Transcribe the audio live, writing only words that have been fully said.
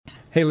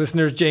Hey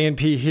listeners,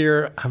 J&P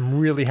here. I'm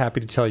really happy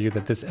to tell you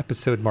that this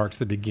episode marks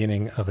the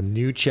beginning of a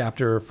new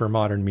chapter for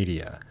modern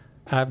media.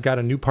 I've got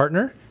a new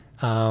partner,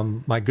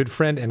 my good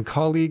friend and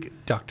colleague,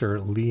 Dr.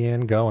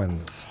 Leanne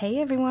Goins.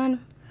 Hey everyone.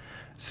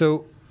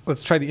 So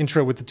let's try the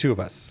intro with the two of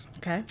us.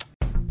 Okay.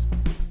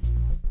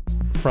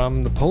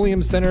 From the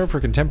Pulliam Center for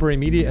Contemporary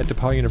Media at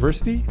DePaul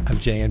University, I'm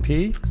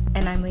J&P.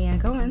 And I'm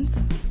Leanne Goins,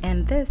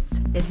 and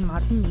this is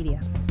Modern Media.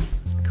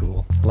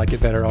 Cool. Like it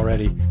better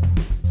already.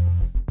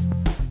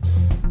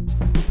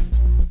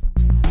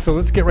 So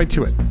let's get right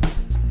to it.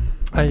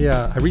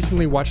 I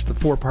recently watched the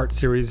 4-part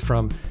series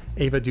from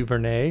Ava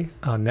DuVernay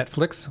on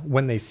Netflix,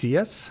 When They See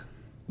Us,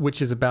 which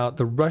is about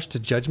the rush to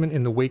judgment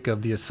in the wake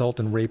of the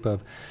assault and rape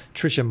of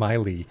Tricia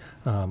Miley,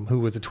 who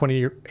was a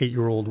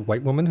 28-year-old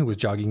white woman who was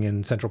jogging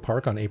in Central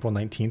Park on April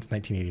 19th,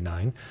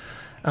 1989.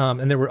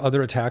 And there were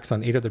other attacks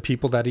on 8 other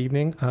people that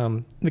evening.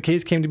 The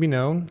case came to be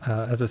known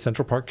as a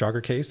Central Park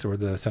jogger case, or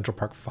the Central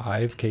Park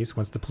 5 case,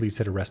 once the police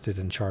had arrested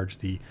and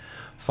charged the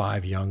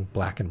 5 young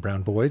black and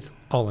brown boys,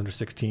 all under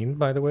 16,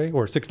 by the way,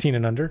 or 16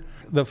 and under.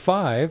 The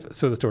 5,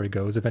 so the story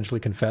goes,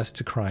 eventually confessed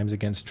to crimes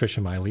against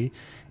Tricia Miley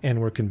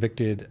and were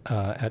convicted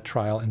at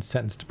trial and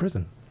sentenced to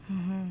prison.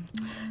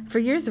 Mm-hmm. For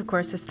years, of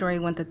course, the story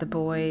went that the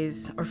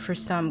boys, or for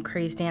some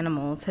crazed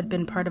animals, had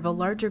been part of a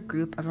larger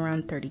group of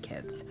around 30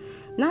 kids.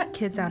 Not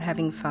kids out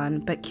having fun,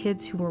 but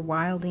kids who were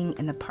wilding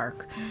in the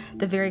park.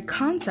 The very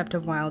concept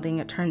of wilding,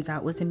 it turns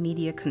out, was a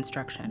media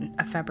construction,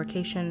 a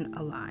fabrication,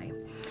 a lie.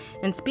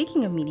 And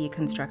speaking of media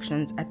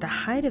constructions, at the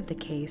height of the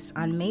case,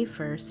 on May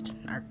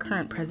 1st, our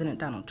current president,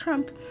 Donald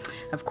Trump,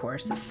 of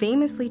course,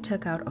 famously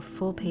took out a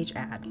full-page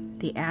ad.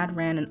 The ad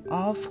ran in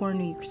all 4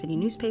 New York City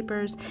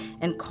newspapers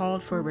and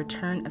called for a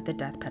return of the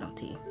death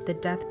penalty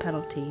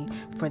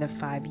for the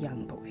 5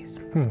 young boys.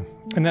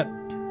 And that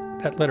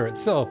letter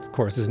itself, of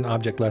course, is an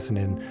object lesson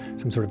in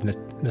some sort of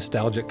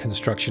nostalgic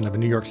construction of a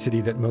New York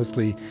City that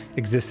mostly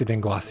existed in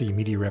glossy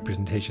media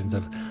representations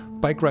of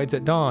bike rides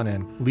at dawn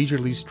and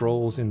leisurely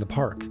strolls in the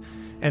park,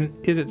 and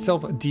is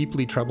itself a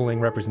deeply troubling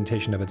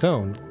representation of its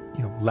own,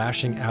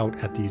 lashing out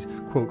at these,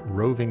 quote,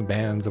 roving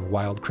bands of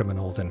wild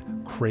criminals and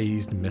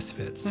crazed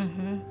misfits.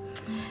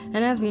 Mm-hmm.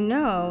 And as we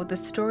know, the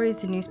stories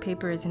the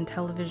newspapers and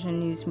television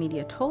news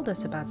media told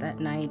us about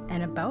that night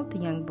and about the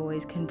young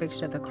boys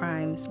convicted of the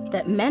crimes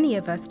that many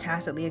of us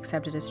tacitly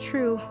accepted as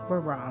true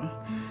were wrong.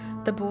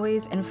 The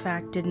boys, in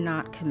fact, did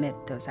not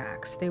commit those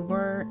acts. They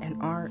were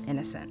and are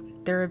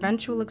innocent. Their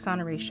eventual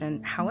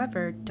exoneration,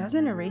 however,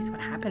 doesn't erase what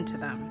happened to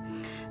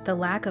them. The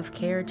lack of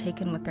care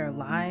taken with their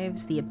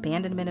lives, the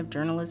abandonment of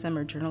journalism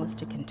or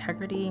journalistic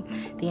integrity,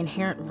 the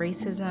inherent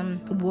racism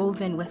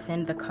woven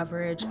within the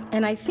coverage.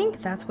 And I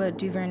think that's what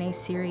DuVernay's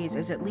series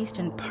is at least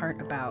in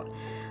part about.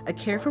 A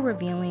careful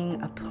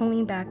revealing, a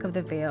pulling back of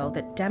the veil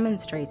that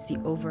demonstrates the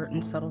overt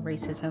and subtle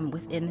racism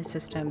within the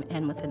system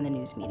and within the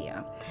news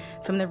media.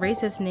 From the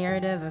racist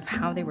narrative of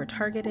how they were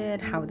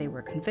targeted, how they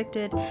were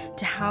convicted,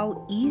 to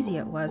how easy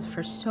it was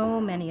for so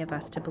many of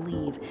us to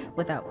believe,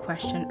 without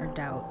question or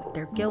doubt,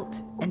 their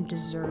guilt and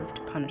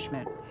deserved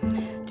punishment.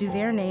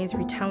 DuVernay's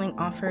retelling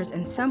offers,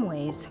 in some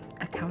ways,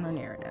 a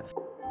counter-narrative.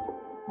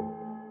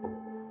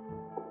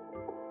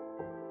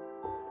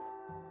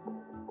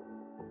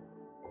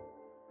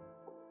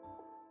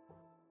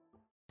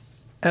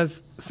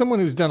 As someone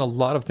who's done a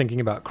lot of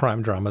thinking about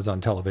crime dramas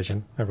on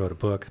television, I wrote a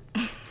book.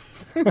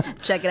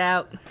 Check it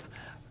out.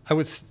 I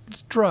was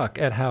struck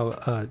at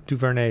how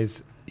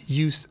DuVernay's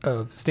use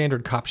of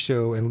standard cop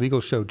show and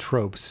legal show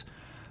tropes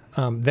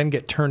then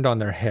get turned on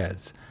their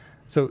heads.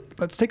 So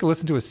let's take a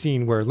listen to a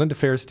scene where Linda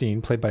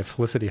Fairstein, played by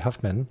Felicity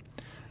Huffman,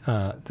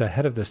 the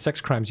head of the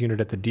sex crimes unit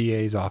at the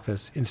DA's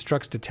office,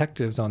 instructs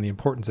detectives on the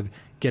importance of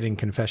getting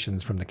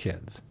confessions from the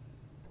kids.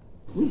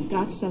 We've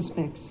got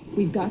suspects.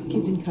 We've got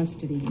kids in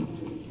custody.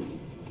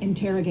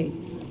 Interrogate.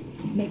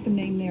 Make them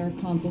name their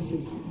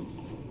accomplices.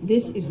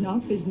 This is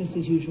not business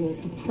as usual.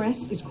 The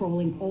press is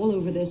crawling all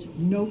over this.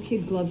 No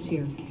kid gloves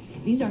here.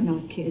 These are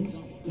not kids.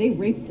 They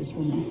raped this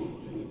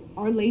woman.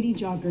 Our lady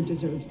jogger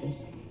deserves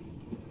this.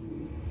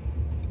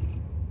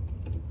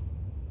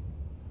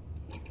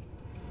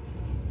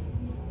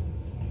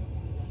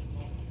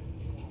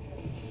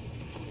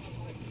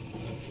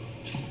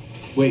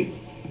 Wait,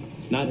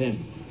 not him.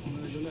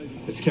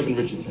 It's Kevin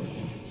Richardson.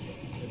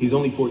 He's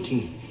only 14.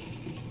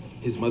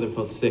 His mother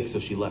felt sick, so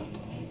she left.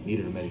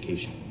 Needed her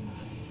medication.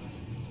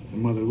 The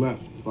mother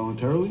left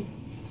voluntarily?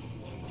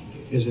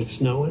 Is it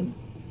snowing?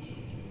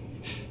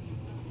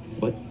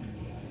 What?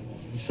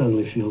 It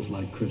suddenly feels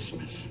like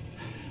Christmas.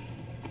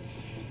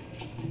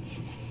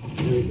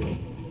 There you go.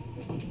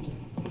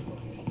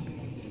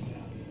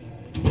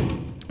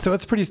 So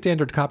it's pretty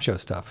standard cop show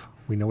stuff.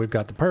 We know we've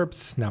got the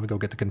perps, now we go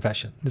get the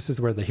confession. This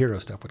is where the hero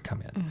stuff would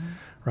come in,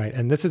 right?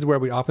 And this is where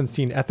we often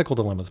seen ethical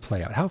dilemmas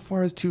play out. How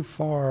far is too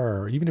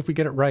far, even if we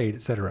get it right,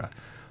 etc.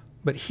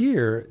 But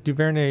here,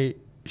 DuVernay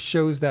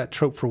shows that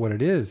trope for what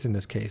it is in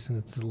this case, and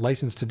it's a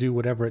license to do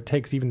whatever it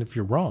takes, even if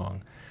you're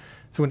wrong.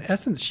 So in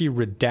essence, she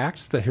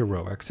redacts the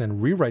heroics and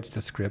rewrites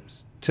the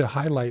scripts to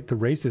highlight the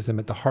racism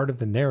at the heart of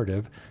the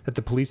narrative that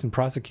the police and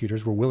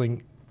prosecutors were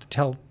willing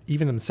tell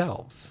even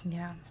themselves.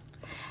 Yeah.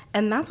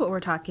 And that's what we're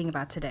talking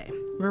about today.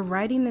 We're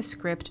writing the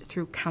script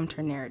through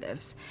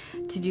counter-narratives.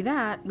 To do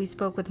that, we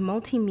spoke with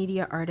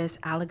multimedia artist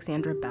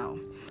Alexandra Bell.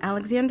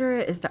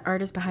 Alexandra is the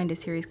artist behind a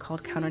series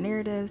called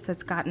Counter-Narratives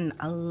that's gotten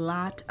a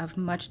lot of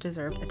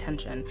much-deserved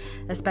attention,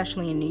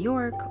 especially in New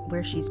York,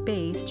 where she's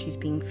based. She's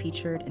being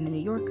featured in The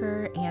New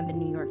Yorker and The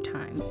New York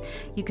Times.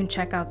 You can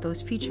check out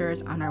those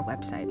features on our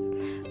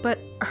website. But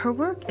her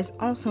work is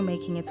also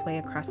making its way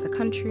across the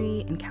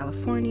country, in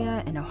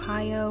California, in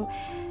Ohio,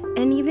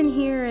 and even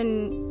here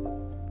in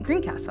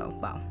Greencastle.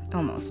 Well,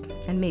 almost.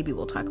 And maybe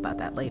we'll talk about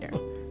that later.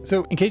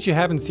 So in case you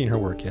haven't seen her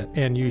work yet,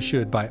 and you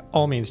should by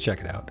all means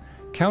check it out,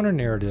 Counter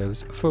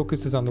Narratives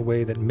focuses on the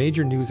way that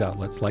major news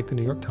outlets like the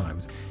New York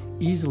Times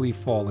easily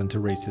fall into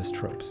racist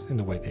tropes in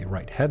the way they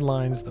write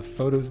headlines, the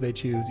photos they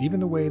choose, even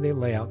the way they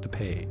lay out the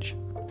page.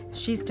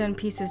 She's done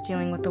pieces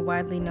dealing with the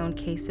widely known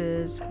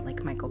cases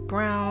like Michael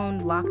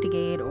Brown,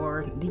 Locktigate,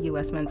 or the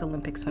U.S. men's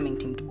Olympic swimming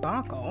team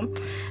debacle,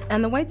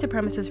 and the white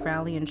supremacist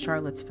rally in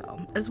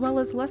Charlottesville, as well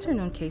as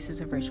lesser-known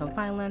cases of racial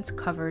violence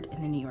covered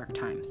in the New York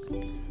Times.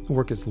 The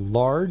work is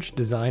large,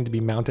 designed to be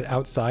mounted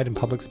outside in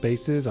public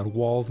spaces, on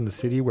walls in the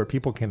city where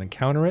people can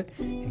encounter it,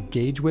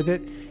 engage with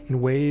it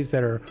in ways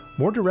that are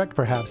more direct,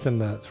 perhaps, than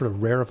the sort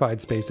of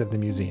rarefied space of the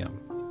museum.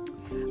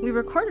 We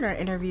recorded our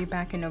interview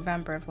back in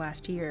November of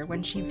last year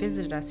when she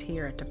visited us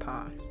here at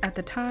DePauw. At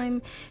the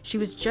time, she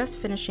was just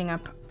finishing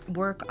up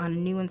work on a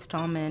new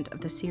installment of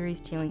the series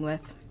dealing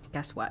with,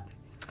 guess what?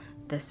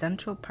 The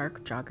Central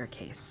Park jogger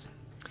case.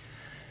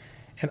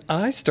 And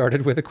I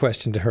started with a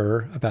question to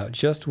her about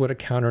just what a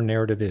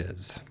counter-narrative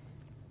is.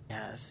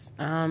 Yes.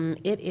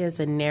 It is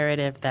a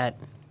narrative that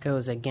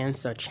goes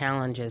against or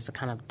challenges a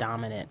kind of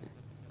dominant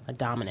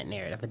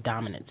narrative, a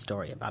dominant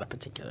story about a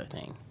particular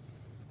thing.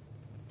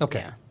 Okay.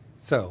 Yeah.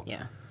 So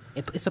yeah,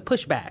 it's a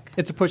pushback.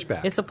 It's a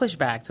pushback. It's a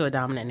pushback to a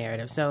dominant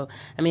narrative. So,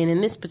 I mean, in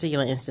this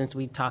particular instance,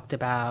 we talked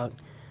about,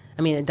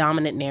 a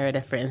dominant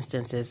narrative, for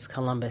instance, is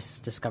Columbus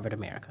discovered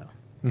America.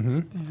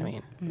 Mm-hmm. I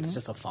mean, it's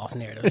just a false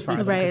narrative as far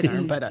as I'm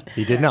concerned. But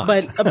he did not.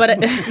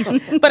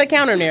 But a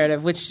counter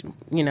narrative, which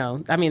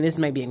this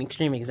may be an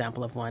extreme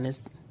example of one,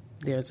 is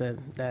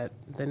that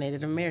the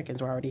Native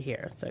Americans were already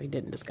here, so he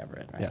didn't discover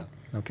it. Right? Yeah.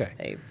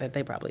 Okay.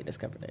 They probably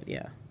discovered it.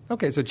 Yeah.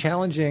 Okay. So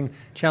challenging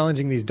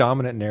these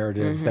dominant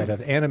narratives that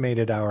have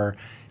animated our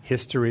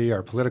history,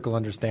 our political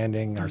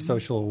understanding, our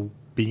social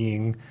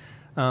being,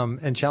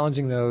 and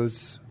challenging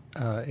those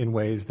in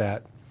ways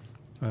that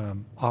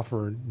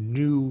offer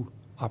new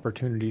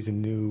opportunities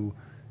and new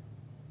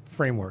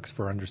frameworks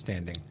for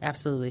understanding.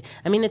 Absolutely.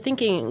 The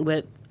thinking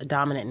with a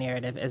dominant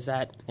narrative is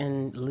that,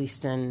 at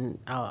least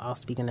I'll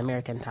speak in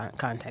American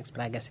context,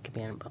 but I guess it could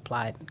be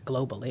applied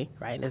globally,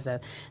 right, is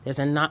that there's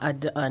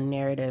a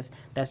narrative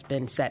that's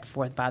been set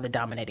forth by the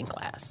dominating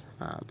class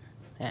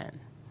and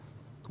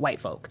white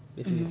folk,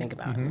 if you think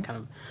about it,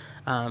 kind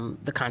of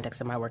the context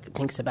that my work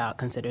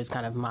considers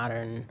kind of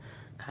modern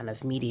kind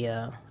of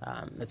media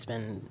that's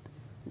been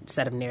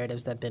set of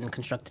narratives that have been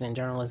constructed in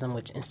journalism,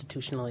 which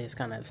institutionally is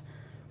kind of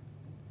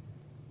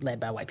led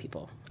by white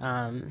people,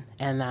 and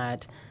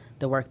that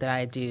the work that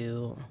I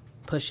do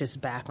pushes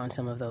back on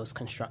some of those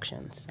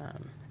constructions.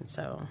 And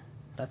so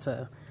that's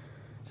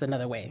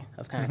another way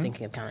of kind of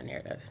thinking of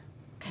counter-narrative.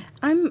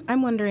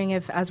 I'm wondering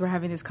if, as we're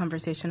having this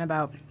conversation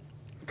about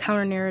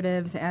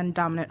counter-narratives and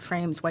dominant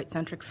frames,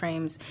 white-centric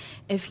frames,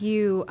 if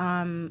you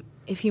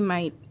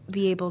might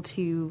be able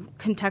to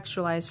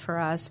contextualize for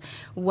us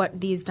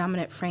what these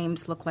dominant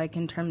frames look like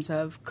in terms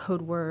of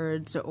code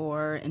words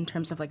or in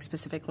terms of like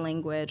specific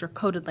language or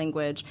coded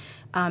language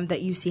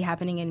that you see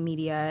happening in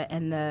media,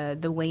 and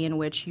the way in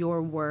which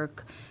your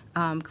work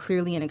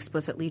clearly and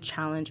explicitly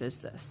challenges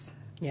this.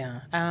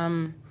 Yeah.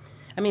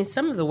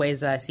 Some of the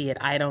ways that I see it,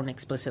 I don't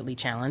explicitly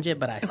challenge it,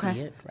 but I see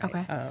it. Right?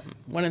 Okay.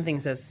 One of the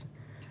things that's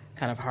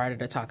kind of harder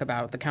to talk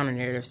about, the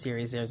counter-narrative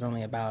series, there's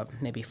only about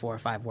maybe 4 or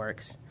 5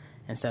 works.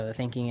 And so the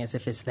thinking is,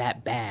 if it's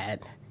that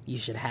bad, you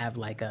should have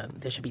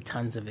there should be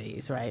tons of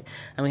these, right?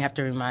 And we have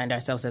to remind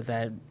ourselves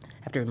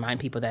remind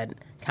people that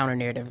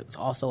counter-narrative is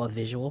also a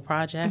visual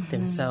project.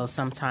 And so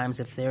sometimes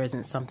if there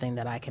isn't something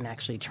that I can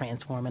actually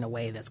transform in a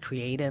way that's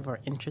creative or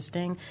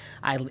interesting,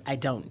 I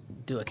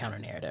don't do a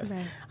counter-narrative.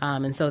 Right.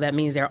 And so that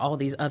means there are all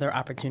these other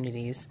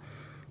opportunities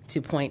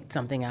to point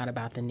something out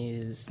about the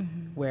news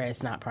where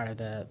it's not part of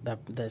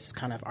this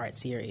kind of art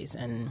series.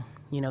 And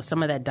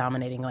some of that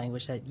dominating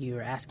language that you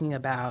were asking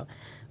about,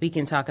 we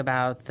can talk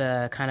about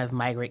the kind of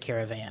migrant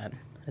caravan,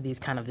 this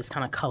kind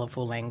of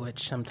colorful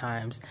language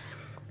sometimes.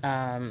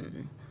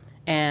 And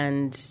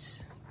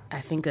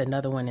I think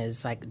another one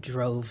is like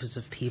droves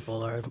of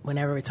people, or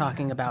whenever we're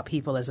talking about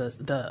people as a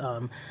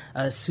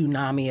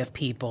tsunami of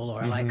people,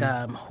 or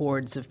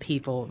hordes of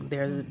people,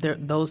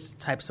 those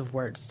types of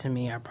words to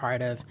me are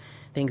part of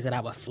things that I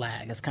would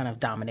flag as kind of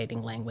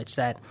dominating language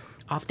that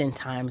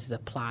oftentimes is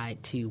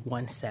applied to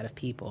one set of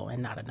people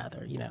and not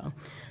another.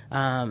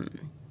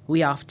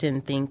 We often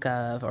think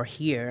of or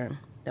hear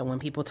that when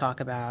people talk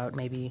about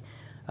maybe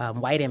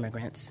white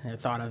immigrants, they're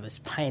thought of as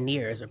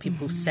pioneers or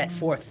people who set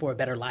forth for a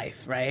better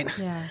life, right?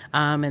 Yeah.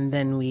 And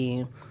then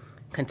we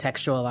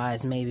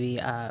contextualize maybe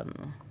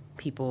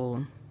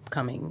people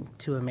coming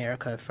to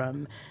America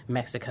from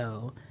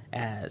Mexico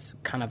as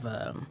kind of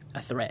a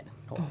threat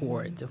or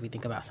hordes. If we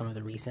think about some of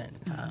the recent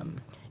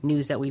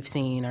news that we've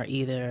seen, or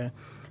either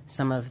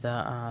some of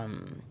the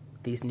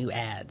these new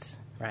ads,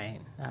 right?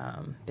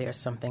 There's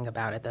something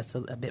about it that's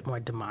a bit more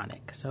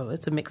demonic. So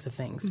it's a mix of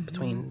things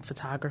between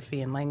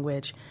photography and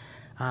language,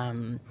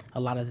 a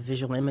lot of the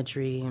visual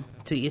imagery.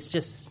 It's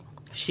just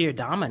sheer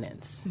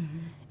dominance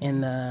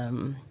in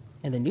the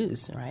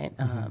news, right?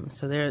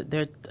 So there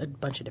are a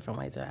bunch of different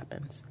ways it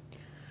happens.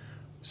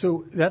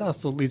 So that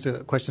also leads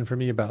a question for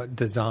me about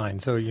design.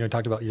 So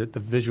talked about the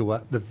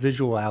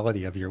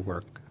visuality of your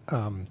work,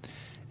 and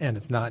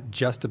it's not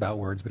just about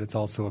words, but it's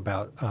also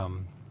about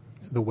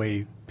the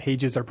way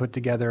pages are put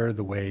together,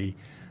 the way.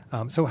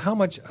 So how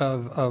much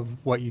of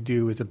what you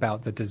do is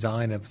about the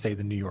design of, say,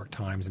 the New York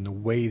Times and the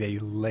way they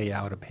lay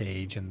out a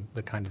page and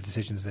the kind of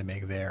decisions they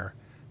make there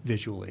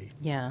visually?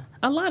 Yeah,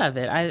 a lot of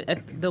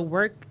it. The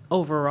work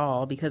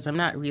overall, because I'm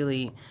not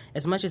really,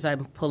 as much as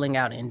I'm pulling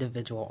out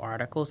individual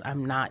articles,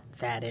 I'm not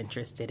that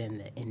interested in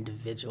the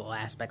individual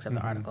aspects of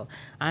the article.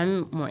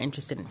 I'm more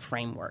interested in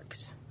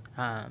frameworks.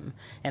 And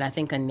I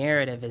think a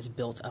narrative is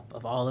built up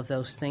of all of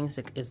those things.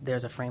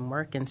 There's a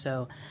framework. And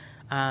so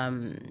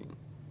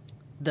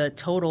the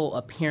total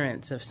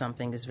appearance of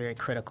something is very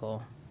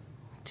critical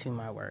to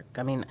my work.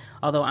 I mean,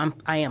 although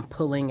I am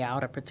pulling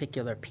out a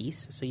particular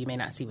piece, so you may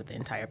not see what the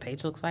entire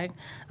page looks like,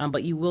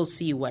 but you will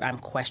see what I'm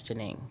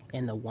questioning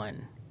in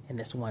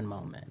this one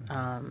moment.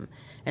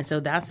 And so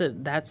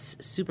that's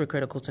super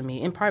critical to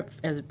me, in part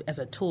as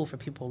a tool for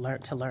people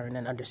to learn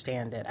and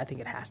understand it. I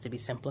think it has to be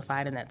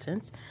simplified in that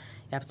sense.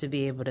 You have to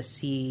be able to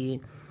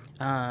see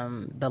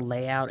the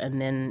layout, and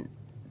then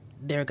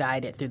they're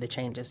guided through the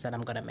changes that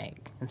I'm going to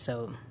make. And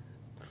so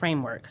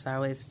frameworks, I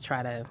always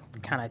try to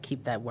kind of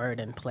keep that word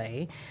in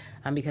play,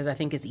 because I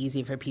think it's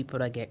easy for people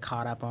to get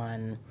caught up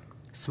on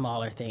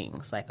smaller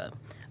things, like a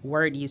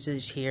word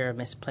usage here,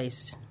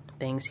 misplaced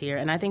things here.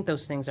 And I think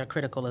those things are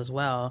critical as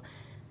well.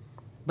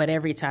 But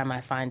every time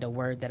I find a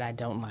word that I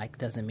don't like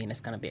doesn't mean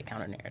it's going to be a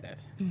counter-narrative.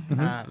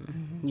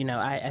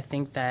 I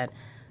think that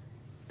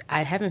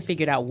I haven't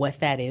figured out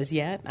what that is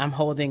yet. I'm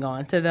holding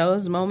on to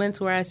those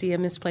moments where I see a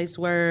misplaced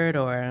word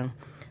or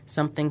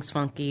something's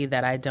funky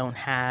that I don't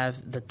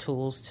have the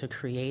tools to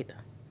create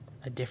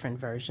a different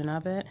version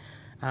of it.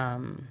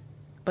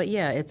 But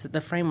yeah,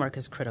 the framework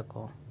is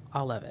critical,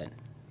 all of it.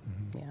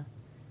 Yeah.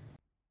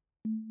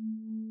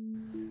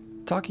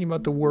 Talking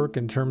about the work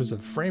in terms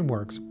of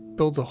frameworks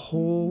builds a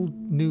whole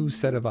new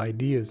set of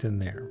ideas in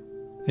there.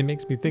 It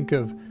makes me think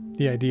of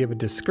the idea of a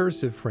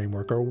discursive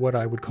framework, or what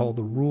I would call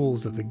the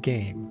rules of the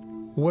game.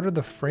 What are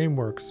the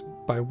frameworks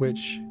by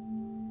which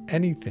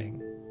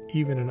anything,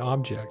 even an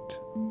object,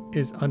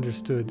 is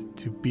understood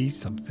to be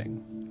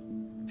something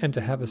and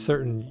to have a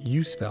certain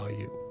use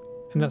value?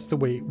 And that's the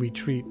way we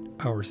treat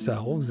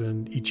ourselves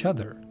and each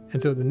other.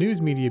 And so the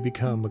news media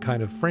become a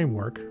kind of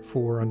framework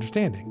for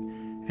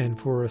understanding and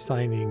for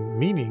assigning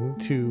meaning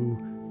to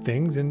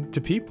things and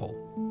to people.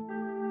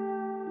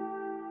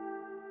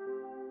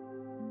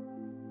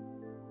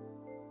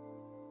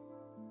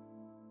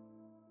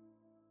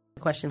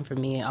 The question for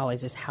me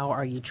always is, how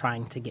are you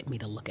trying to get me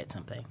to look at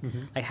something?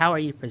 Like, how are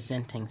you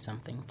presenting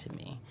something to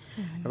me,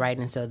 right?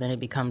 And so then it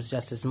becomes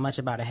just as much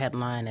about a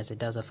headline as it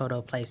does a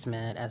photo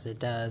placement, as it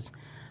does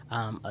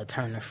a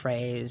turn of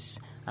phrase,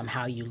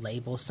 how you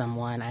label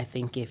someone. I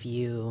think if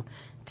you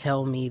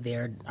tell me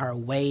there are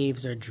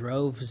waves or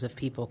droves of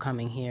people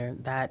coming here,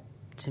 that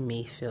to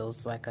me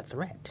feels like a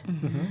threat.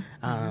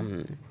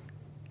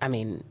 I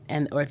mean,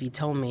 or if you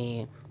told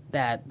me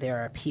that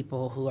there are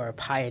people who are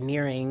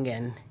pioneering,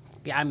 and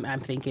I'm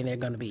thinking they're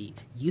going to be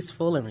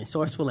useful and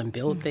resourceful and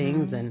build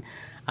things, and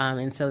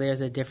so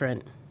there's a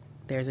different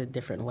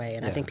way.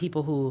 And I think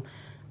people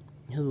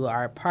who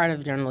are part of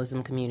the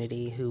journalism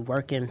community, who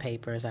work in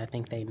papers, I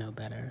think they know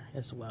better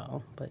as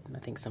well. But I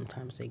think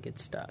sometimes they get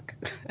stuck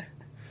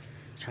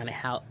trying to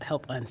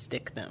help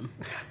unstick them.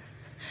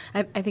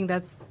 I think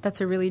that's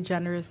a really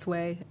generous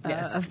way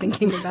of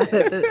thinking about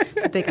it,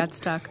 that they got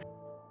stuck.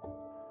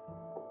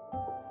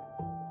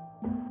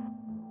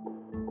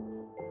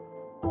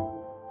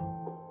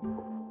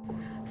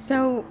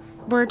 So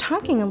we're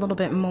talking a little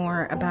bit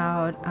more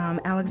about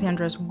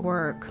Alexandra's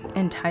work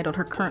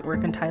her current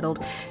work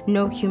entitled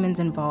No Humans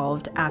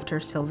Involved After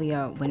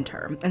Sylvia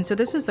Wynter. And so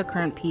this is the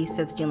current piece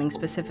that's dealing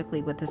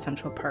specifically with the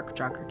Central Park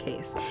jogger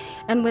case.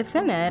 And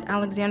within it,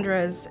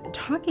 Alexandra is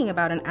talking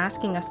about and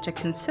asking us to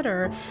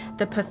consider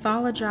the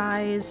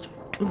pathologized,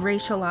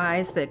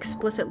 racialized, the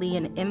explicitly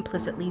and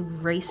implicitly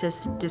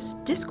racist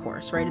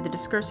discourse, right? The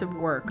discursive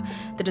work,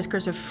 the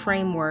discursive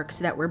frameworks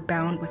that were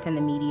bound within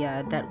the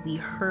media that we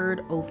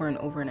heard over and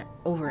over and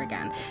over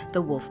again.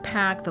 The wolf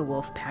pack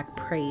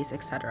praise,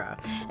 etc.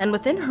 And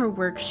within her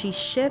work, she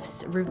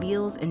shifts,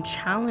 reveals, and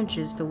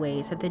challenges the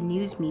ways that the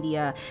news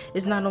media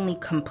is not only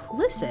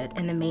complicit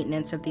in the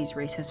maintenance of these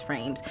racist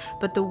frames,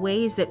 but the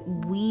ways that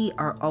we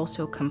are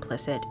also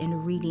complicit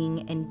in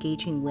reading,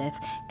 engaging with,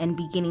 and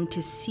beginning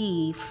to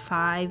see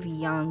 5 5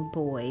 young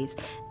boys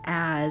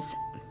as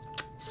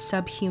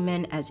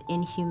subhuman, as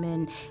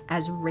inhuman,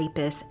 as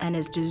rapists, and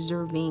as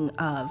deserving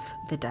of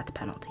the death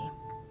penalty.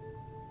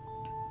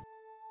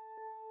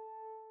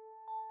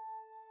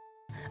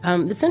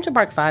 The Central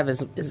Park Five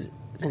is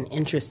an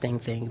interesting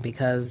thing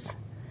because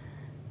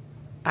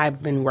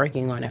I've been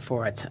working on it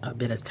for a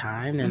bit of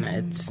time, and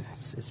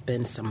it's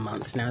been some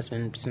months now. It's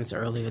been since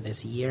earlier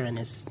this year, and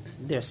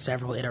there's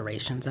several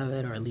iterations of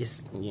it, or at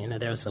least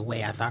there was a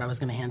way I thought I was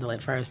going to handle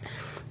it first,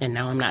 and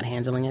now I'm not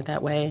handling it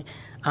that way.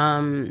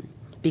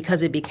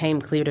 Because it became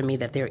clear to me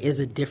that there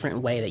is a different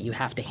way that you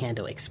have to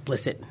handle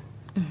explicit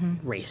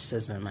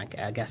racism,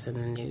 I guess,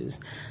 in the news.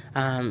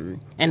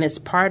 And it's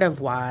part of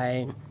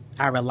why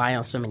I rely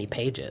on so many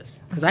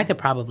pages. Because I could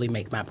probably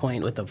make my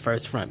point with the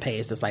first front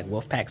page that's like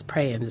Wolfpack's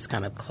Prey and just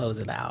kind of close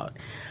it out.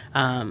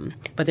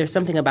 But there's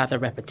something about the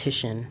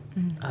repetition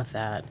of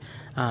that.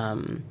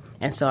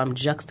 And so I'm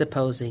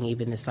juxtaposing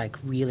even this like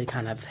really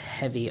kind of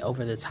heavy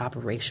over-the-top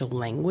racial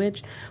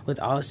language with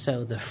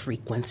also the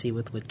frequency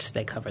with which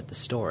they covered the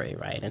story,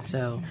 right? And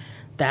so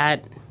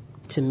that,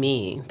 to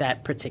me,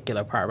 that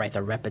particular part, right,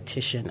 the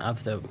repetition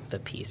of the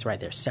piece, right,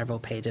 there's several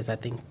pages, I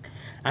think.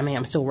 I mean,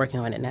 I'm still working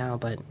on it now,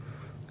 but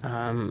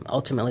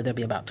ultimately there'll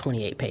be about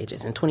 28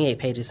 pages, and 28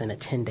 pages in a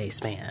 10-day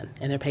span.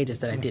 And there are pages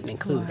that I didn't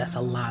include. Wow. That's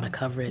a lot of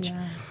coverage.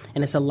 Yeah.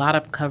 And it's a lot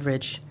of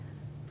coverage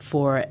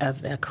for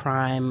a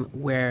crime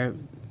where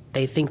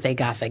they think they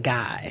got the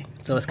guy.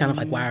 So it's kind of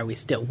like, why are we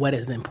still, what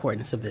is the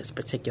importance of this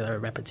particular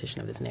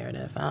repetition of this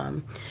narrative?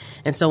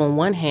 And so on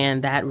one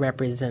hand, that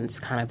represents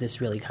kind of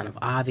this really kind of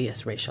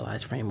obvious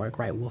racialized framework,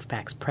 right?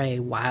 Wolfpack's Prey,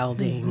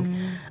 wilding.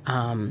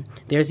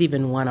 There's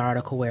even one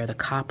article where the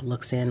cop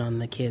looks in on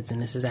the kids,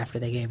 and this is after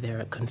they gave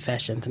their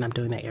confessions, and I'm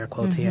doing the air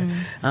quotes here.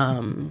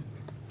 And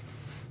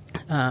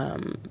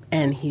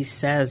he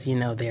says,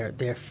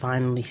 they're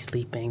finally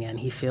sleeping, and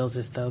he feels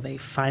as though they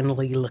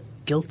finally look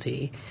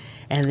guilty.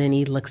 And then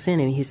he looks in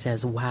and he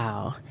says,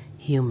 wow,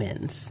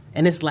 humans.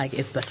 And it's like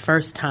it's the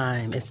first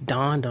time it's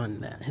dawned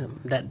on him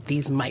that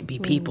these might be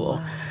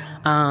people.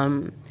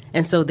 Wow.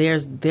 And so there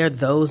are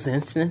those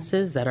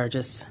instances that are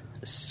just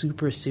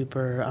super,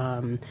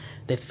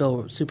 they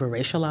feel super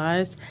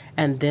racialized.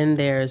 And then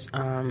there's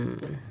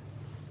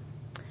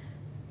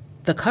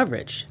the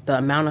coverage, the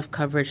amount of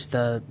coverage,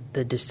 the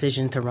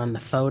decision to run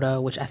the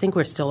photo, which I think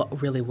we're still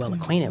really well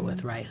acquainted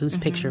with, right? Whose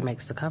picture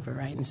makes the cover,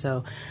 right? And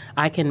so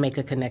I can make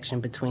a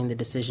connection between the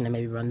decision to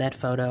maybe run that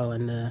photo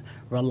and the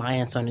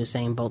reliance on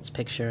Usain Bolt's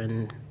picture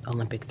and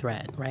Olympic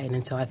thread, right?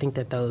 And so I think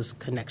that those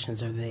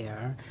connections are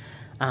there.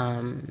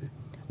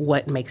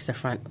 What makes the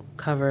front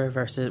cover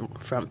versus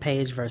front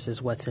page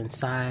versus what's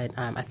inside,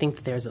 I think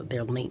that there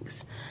are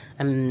links.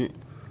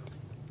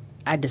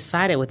 I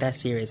decided with that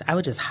series I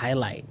would just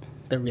highlight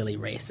the really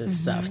racist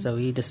stuff. So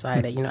we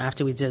decided,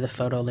 after we did the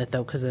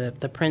photolitho, because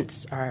the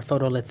prints are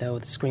photolitho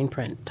with screen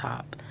print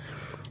top.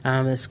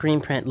 The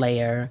screen print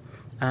layer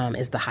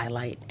is the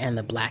highlight and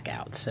the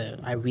blackout. So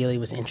I really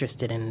was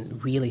interested in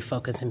really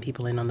focusing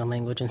people in on the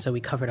language. And so we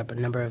covered up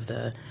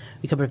the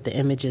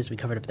images, we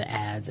covered up the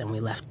ads, and we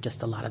left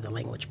just a lot of the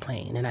language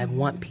plain. And I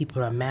want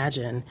people to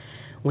imagine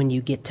when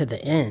you get to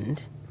the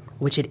end,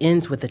 which it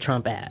ends with the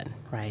Trump ad,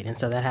 right? And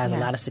so that has a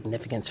lot of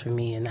significance for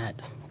me in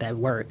that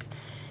work.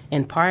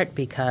 In part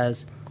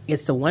because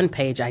it's the one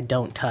page I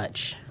don't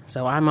touch.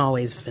 So I'm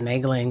always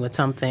finagling with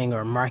something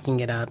or marking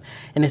it up.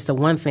 And it's the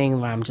one thing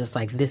where I'm just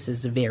like, this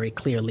is very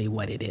clearly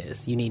what it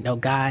is. You need no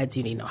guides.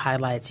 You need no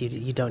highlights.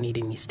 You don't need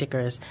any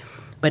stickers.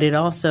 But it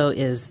also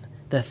is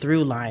the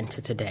through line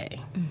to today.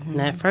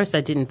 And at first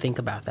I didn't think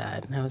about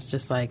that. And I was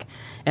just like,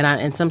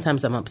 and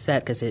sometimes I'm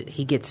upset because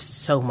he gets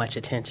so much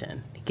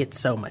attention.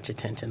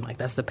 Like,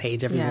 that's the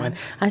page everyone,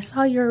 I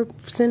saw your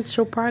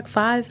Central Park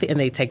 5, and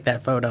they take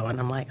that photo, and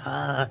I'm like,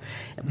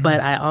 But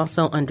I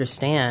also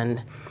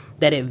understand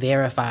that it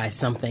verifies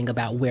something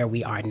about where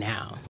we are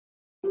now.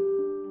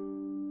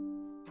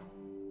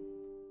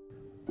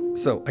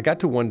 So I got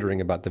to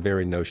wondering about the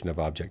very notion of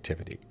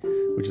objectivity,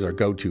 which is our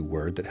go-to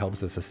word that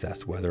helps us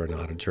assess whether or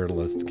not a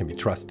journalist can be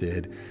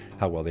trusted,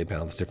 how well they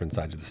balance different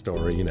sides of the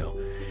story,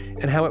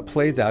 and how it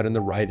plays out in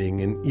the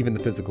writing and even the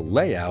physical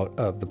layout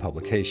of the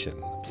publication,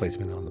 the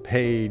placement on the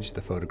page,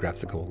 the photographs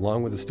that go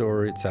along with the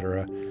story,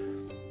 etc.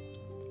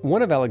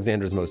 One of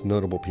Alexandra's most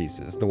notable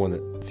pieces, the one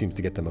that seems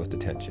to get the most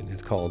attention,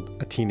 is called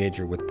A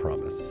Teenager with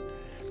Promise.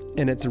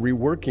 And it's a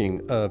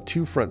reworking of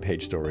 2 front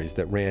page stories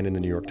that ran in the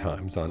New York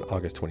Times on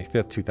August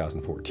 25th,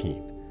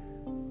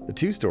 2014. The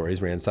 2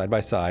 stories ran side by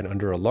side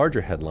under a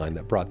larger headline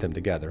that brought them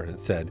together, and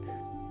it said,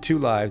 2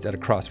 Lives at a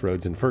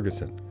Crossroads in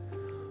Ferguson.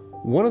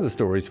 One of the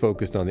stories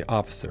focused on the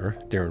officer,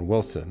 Darren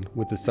Wilson,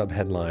 with the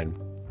subheadline,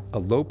 A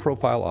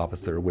Low-Profile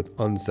Officer with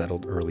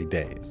Unsettled Early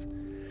Days.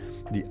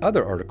 The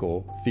other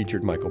article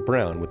featured Michael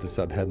Brown with the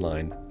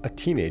subheadline, A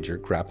Teenager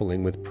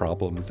Grappling with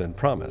Problems and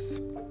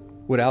Promise.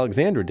 What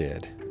Alexandra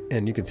did,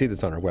 and you can see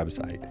this on our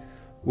website,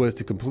 was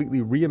to completely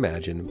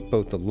reimagine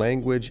both the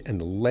language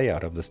and the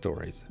layout of the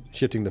stories,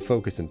 shifting the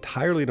focus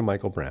entirely to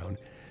Michael Brown,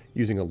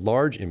 using a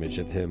large image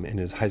of him in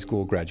his high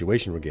school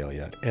graduation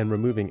regalia, and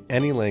removing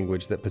any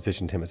language that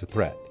positioned him as a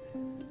threat.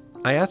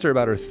 I asked her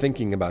about her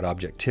thinking about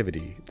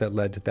objectivity that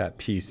led to that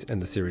piece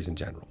and the series in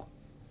general.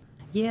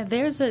 Yeah,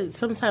 there's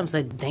sometimes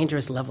a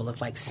dangerous level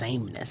of like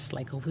sameness.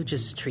 Like if we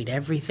just treat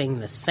everything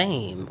the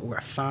same,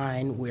 we're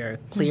fine, we're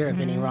clear of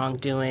any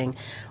wrongdoing,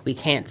 we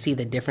can't see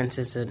the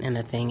differences in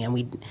a thing, and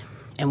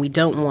we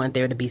don't want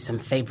there to be some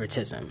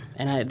favoritism.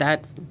 And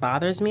that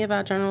bothers me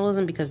about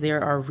journalism, because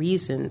there are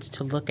reasons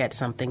to look at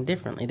something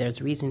differently.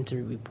 There's reason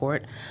to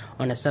report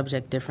on a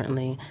subject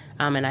differently.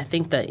 And I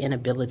think the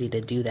inability to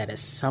do that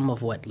is some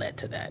of what led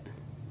to that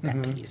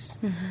piece.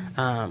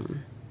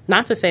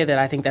 Not to say that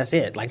I think that's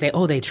it. Like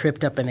they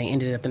tripped up and they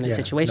ended up in this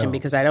situation,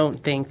 because I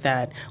don't think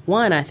that,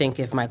 one, I think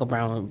if Michael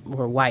Brown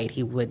were white,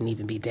 he wouldn't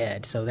even be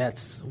dead. So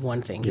that's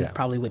one thing. He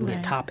probably wouldn't be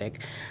a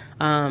topic.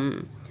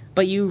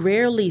 But you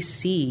rarely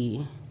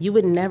see, you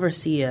would never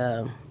see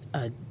I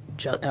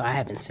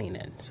haven't seen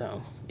it,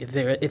 so if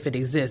it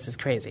exists, it's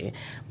crazy.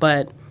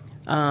 But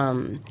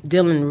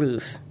Dylan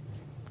Roof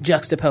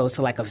juxtaposed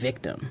to like a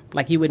victim.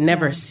 Like you would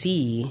never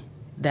see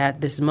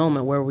that, this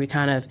moment where we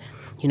kind of,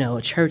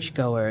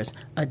 churchgoers,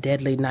 a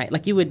deadly night.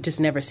 Like you would just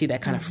never see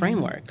that kind of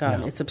framework.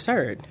 It's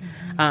absurd.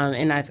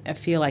 And I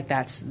feel like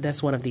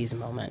that's one of these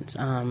moments.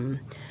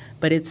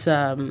 But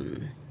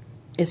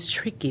it's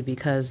tricky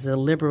because the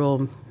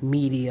liberal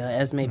media,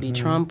 as maybe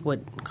Trump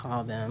would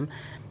call them,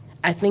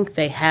 I think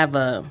they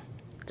have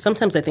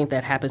sometimes I think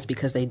that happens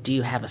because they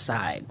do have a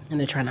side and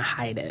they're trying to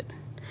hide it.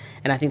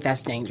 And I think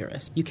that's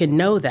dangerous. You can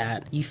know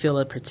that you feel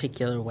a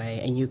particular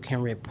way and you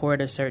can report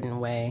a certain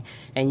way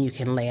and you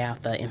can lay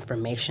out the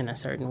information a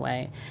certain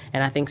way.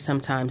 And I think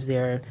sometimes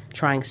they're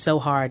trying so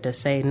hard to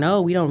say,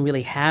 no, we don't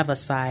really have a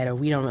side, or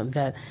we don't,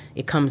 that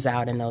it comes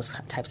out in those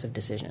types of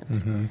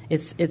decisions.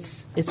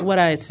 It's what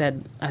I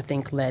said, I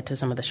think, led to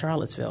some of the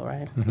Charlottesville,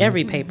 right?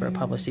 Every paper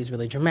published these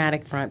really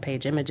dramatic front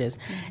page images.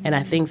 And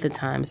I think the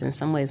Times in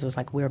some ways was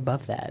like, we're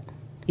above that.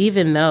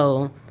 Even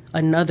though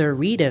another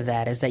read of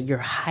that is that you're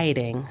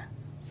hiding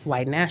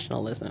white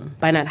nationalism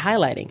by not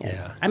highlighting it.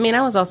 I mean,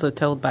 I was also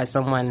told by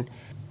someone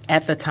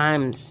at the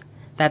Times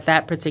that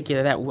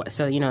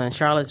in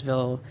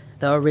Charlottesville,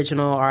 the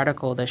original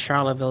article, the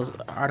Charlottesville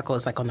article,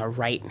 is like on the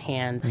right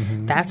hand.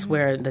 That's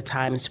where the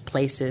Times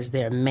places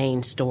their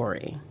main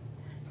story,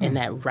 in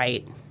that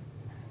right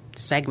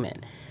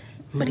segment.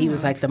 But he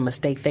was like, the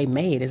mistake they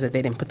made is that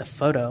they didn't put the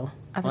photo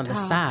on the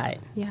side.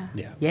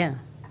 Yeah.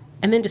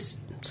 And then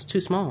just it's too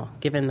small,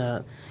 given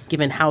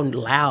how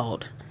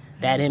loud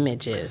that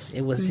image is.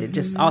 It was it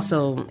just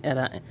also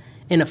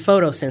in a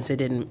photo sense, it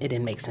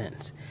didn't make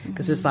sense,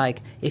 because it's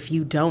like, if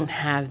you don't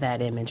have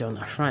that image on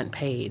the front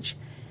page,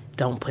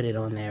 don't put it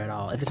on there at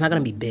all if it's not going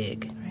to be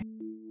big.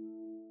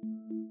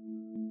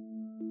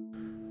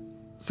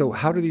 So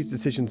how do these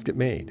decisions get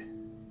made?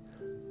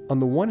 On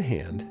the one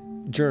hand,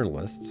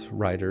 journalists,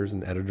 writers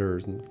and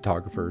editors and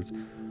photographers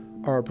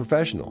are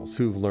professionals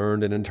who've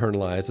learned and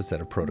internalized a set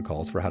of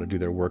protocols for how to do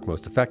their work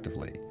most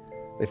effectively.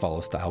 They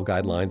follow style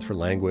guidelines for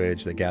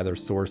language, they gather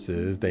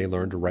sources, they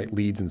learn to write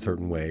leads in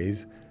certain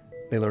ways,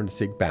 they learn to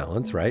seek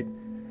balance, right?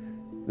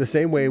 The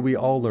same way we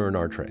all learn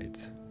our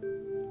trades.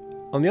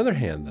 On the other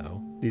hand,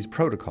 though, these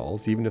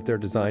protocols, even if they're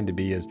designed to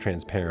be as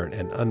transparent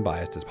and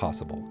unbiased as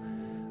possible,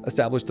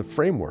 establish the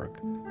framework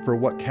for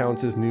what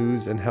counts as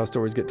news and how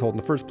stories get told in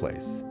the first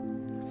place.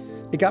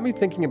 It got me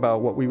thinking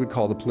about what we would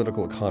call the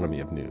political economy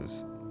of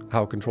news,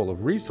 how control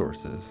of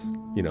resources,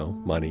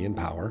 money and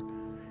power,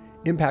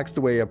 impacts the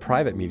way a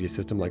private media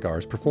system like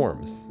ours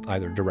performs,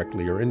 either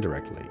directly or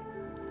indirectly,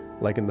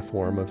 like in the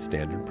form of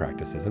standard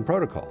practices and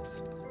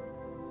protocols.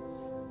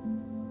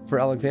 For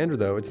Alexandra,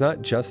 though, it's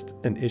not just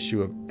an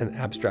issue of an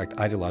abstract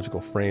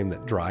ideological frame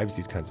that drives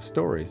these kinds of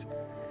stories.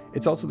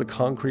 It's also the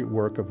concrete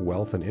work of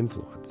wealth and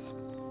influence.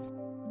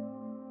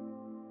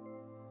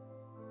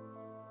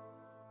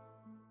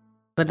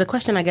 But the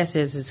question, I guess,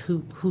 is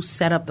who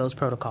set up those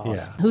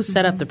protocols? Who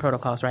set up the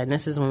protocols, right? And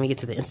this is when we get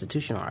to the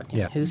institutional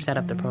argument. Who set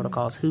up the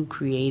protocols? Who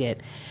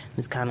created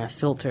these kind of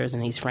filters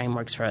and these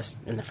frameworks for us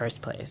in the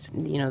first place?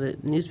 The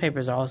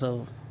newspapers are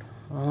also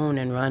owned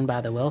and run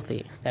by the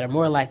wealthy that are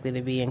more likely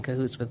to be in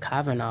cahoots with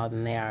Kavanaugh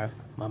than they are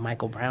a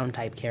Michael Brown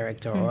type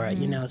character, or,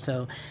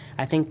 so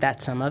I think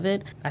that's some of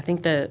it. I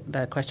think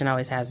the question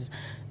always has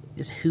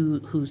is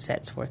who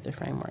sets forth the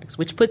frameworks,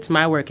 which puts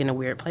my work in a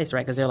weird place,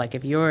 right? Because they're like,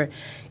 if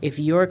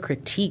your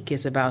critique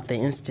is about the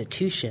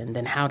institution,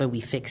 then how do we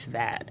fix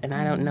that? And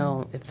I don't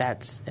know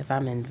if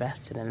I'm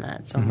invested in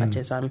that so much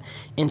as I'm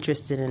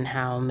interested in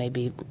how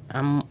maybe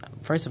I'm,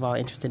 first of all,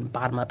 interested in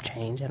bottom-up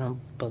change. I don't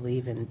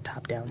believe in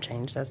top-down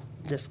change. That's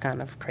just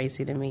kind of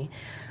crazy to me.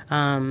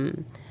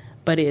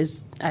 But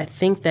I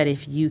think that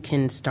if you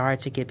can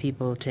start to get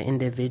people to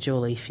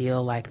individually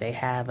feel like they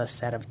have a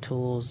set of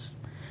tools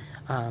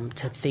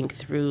to think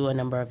through a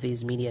number of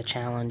these media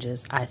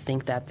challenges, I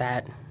think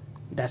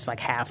that's like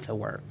half the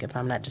work. If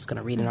I'm not just going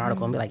to read an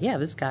article and be like, yeah,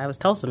 this guy was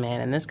Tulsa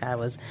man and this guy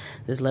was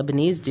this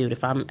Lebanese dude.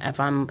 If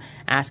I'm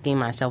asking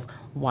myself,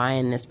 why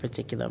in this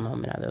particular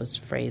moment are those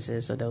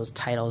phrases or those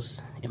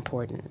titles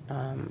important?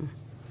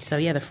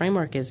 The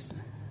framework it's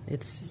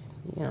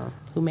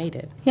who made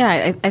it?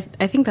 Yeah,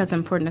 I think that's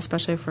important,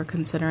 especially if we're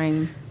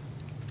considering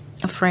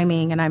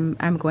framing, and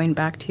I'm going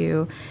back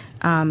to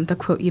the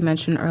quote you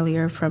mentioned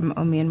earlier from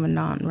Omi and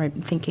Manon, right?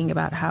 Thinking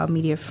about how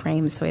media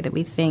frames the way that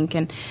we think,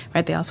 and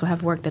right, they also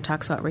have work that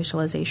talks about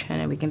racialization,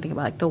 and we can think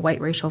about like the white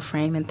racial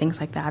frame and things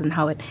like that, and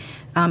how it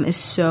is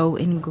so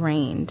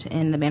ingrained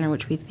in the manner in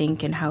which we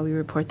think and how we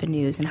report the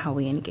news and how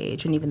we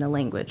engage, and even the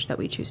language that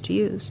we choose to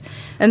use.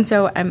 And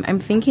so I'm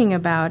thinking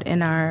about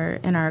in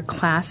our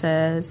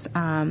classes,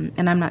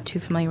 and I'm not too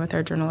familiar with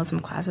our journalism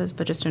classes,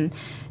 but just in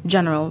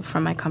general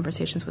from my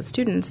conversations with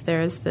students,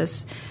 there's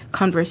this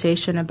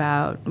conversation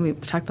about, we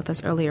talked about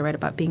this earlier, right,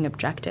 about being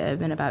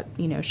objective and about,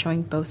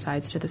 showing both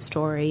sides to the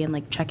story and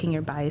like checking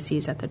your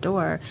biases at the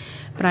door.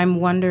 But I'm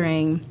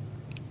wondering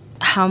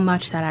how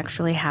much that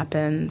actually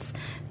happens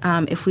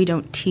if we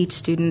don't teach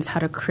students how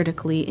to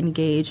critically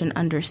engage and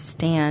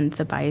understand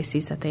the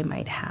biases that they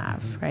might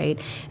have, right?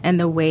 And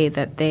the way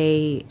that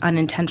they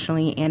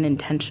unintentionally and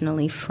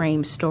intentionally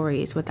frame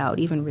stories without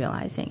even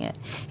realizing it.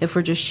 If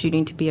we're just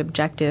shooting to be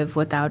objective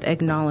without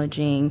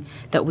acknowledging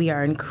that we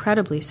are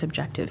incredibly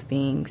subjective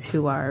beings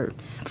who are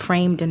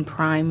framed and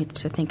primed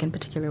to think in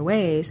particular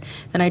ways,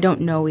 then I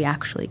don't know we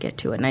actually get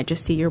to it. And I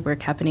just see your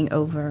work happening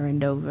over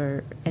and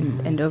over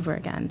and over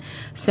again.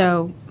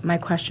 So my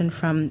question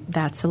from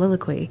that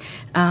soliloquy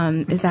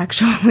is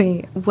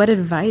actually, what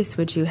advice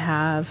would you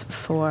have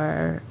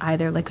for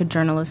either like a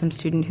journalism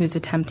student who's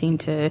attempting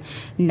to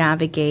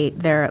navigate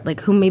their,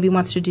 like who maybe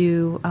wants to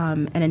do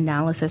an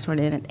analysis or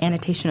an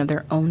annotation of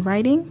their own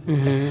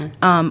writing,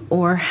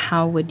 or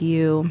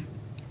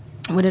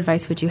what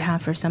advice would you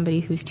have for somebody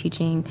who's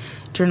teaching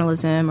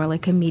journalism or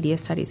like a media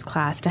studies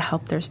class to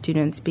help their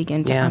students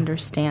begin to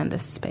understand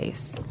this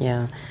space?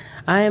 Yeah.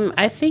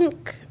 I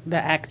think the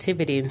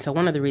activity, and so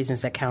one of the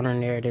reasons that counter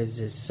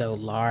narratives is so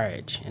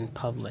large and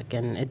public,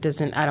 and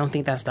I don't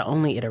think that's the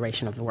only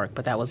iteration of the work,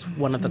 but that was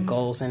one of the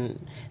goals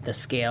and the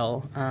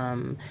scale,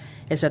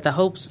 is that the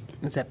hopes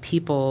is that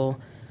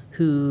people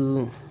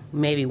who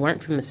maybe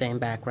weren't from the same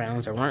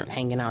backgrounds or weren't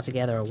hanging out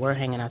together or were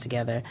hanging out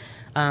together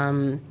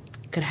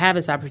could have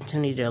this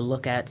opportunity to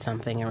look at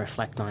something and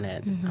reflect on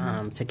it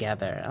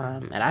together.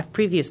 And I've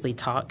previously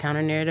taught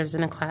counter narratives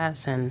in a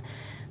class, and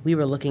we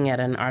were looking at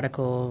an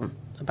article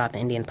about the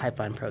Indian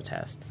pipeline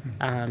protest.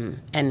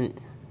 And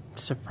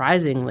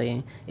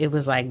surprisingly, it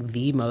was like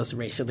the most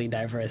racially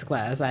diverse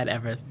class I'd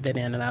ever been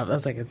in. And I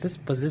was like,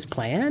 was this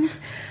planned?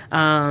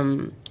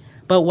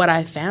 But what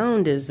I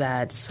found is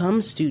that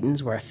some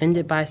students were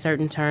offended by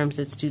certain terms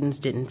that students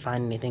didn't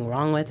find anything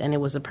wrong with. And it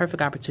was a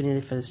perfect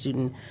opportunity for the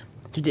student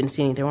who didn't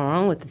see anything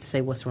wrong with it to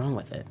say what's wrong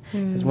with it.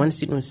 Because one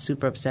student was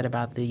super upset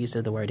about the use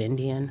of the word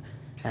Indian.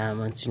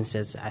 One student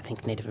says, I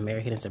think Native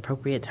American is the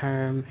appropriate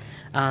term.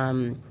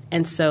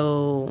 And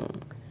so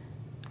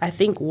I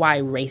think why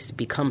race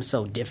becomes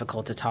so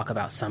difficult to talk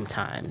about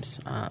sometimes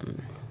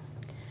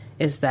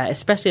is that,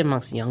 especially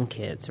amongst young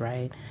kids,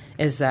 right,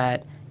 is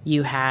that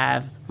you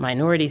have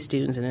minority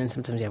students and then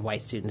sometimes you have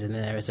white students, and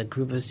then there's a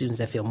group of students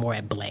that feel more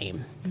at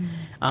blame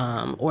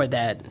or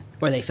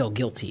they feel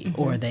guilty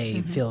or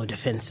they feel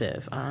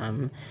defensive.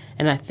 And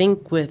I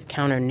think with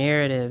counter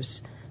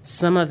narratives,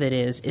 some of it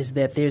is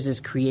that there's this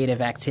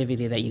creative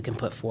activity that you can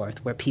put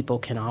forth where people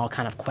can all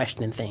kind of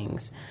question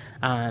things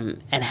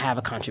and have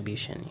a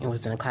contribution. It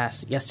was in a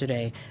class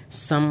yesterday.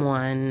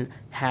 Someone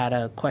had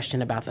a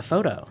question about the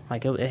photo.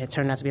 Like it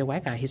turned out to be a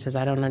white guy. He says,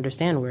 I don't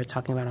understand. We're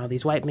talking about all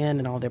these white men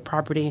and all their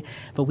property,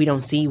 but we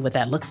don't see what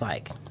that looks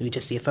like. We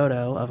just see a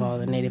photo of all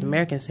the Native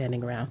Americans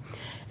standing around.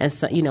 And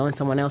so, and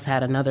someone else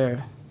had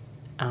another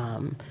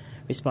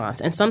response.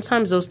 And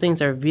sometimes those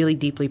things are really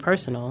deeply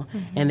personal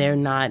and they're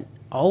not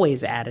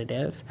always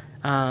additive,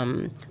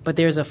 but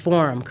there's a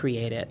forum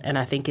created, and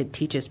I think it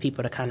teaches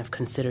people to kind of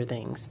consider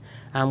things.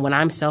 When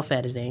I'm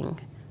self-editing,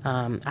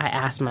 I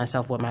ask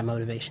myself what my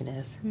motivation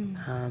is,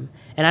 and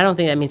I don't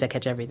think that means I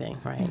catch everything,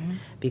 right?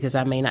 Because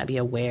I may not be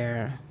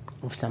aware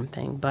of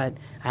something, but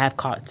I have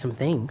caught some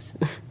things.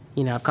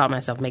 I've caught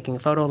myself making a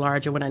photo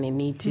larger when I didn't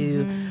need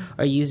to,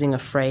 or using a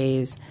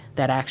phrase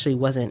that actually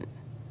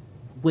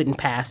wouldn't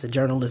pass the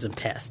journalism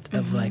test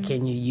of like,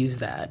 can you use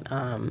that?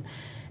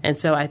 And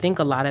so I think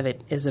a lot of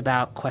it is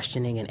about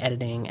questioning and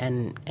editing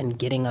and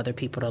getting other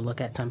people to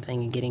look at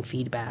something and getting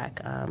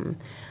feedback.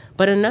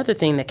 But another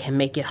thing that can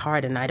make it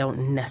hard, and I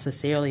don't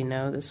necessarily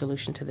know the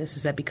solution to this,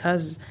 is that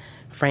because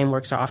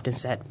frameworks are often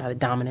set by the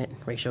dominant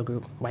racial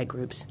group, white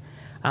groups,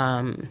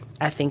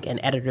 I think, and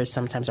editors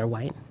sometimes are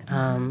white,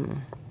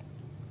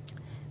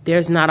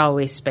 there's not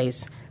always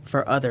space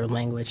for other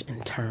language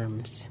and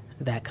terms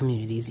that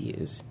communities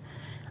use.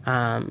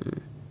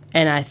 And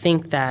I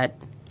think that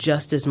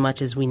just as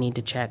much as we need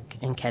to check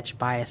and catch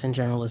bias in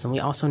journalism, we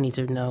also need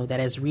to know that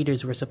as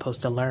readers, we're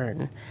supposed to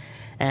learn.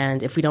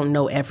 And if we don't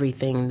know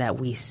everything that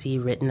we see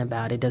written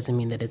about, it doesn't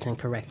mean that it's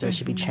incorrect or it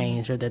should be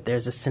changed or that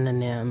there's a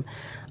synonym.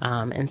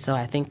 And so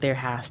I think there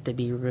has to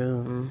be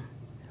room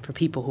for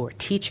people who are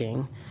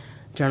teaching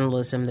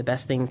journalism. The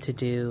best thing to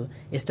do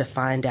is to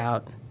find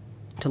out,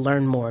 to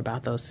learn more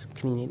about those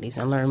communities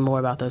and learn more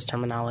about those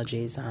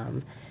terminologies.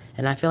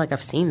 And I feel like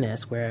I've seen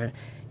this where,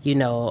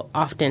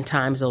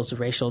 oftentimes those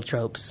racial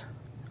tropes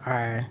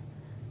are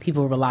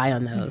people rely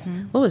on those.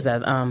 What was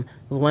that?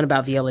 The one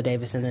about Viola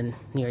Davis in the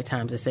New York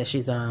Times that says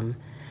she's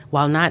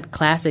while not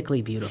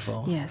classically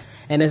beautiful. Yes.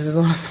 And this is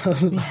one of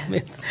those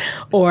moments.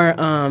 Or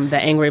the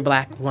angry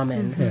black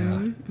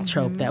woman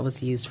trope that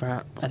was used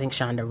for, I think,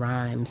 Shonda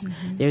Rhimes.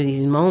 There are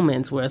these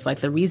moments where it's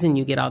like the reason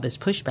you get all this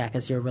pushback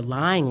is you're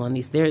relying on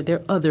these. There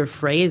are other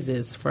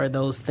phrases for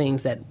those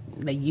things that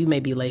you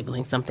may be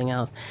labeling something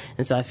else.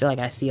 And so I feel like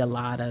I see a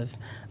lot of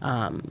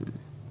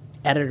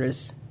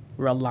editors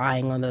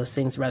relying on those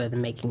things rather than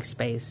making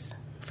space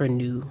for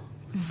new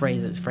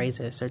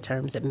phrases or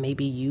terms that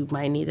maybe you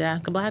might need to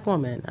ask a black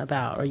woman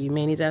about, or you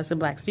may need to ask a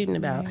black student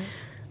about.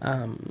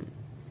 And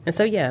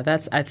so,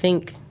 I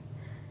think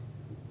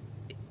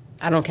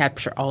I don't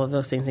capture all of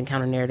those things in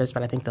counter narratives,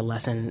 but I think the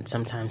lesson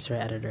sometimes for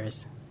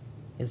editors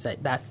is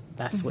that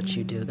that's what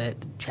you do, that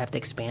you have to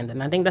expand it.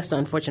 And I think that's the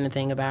unfortunate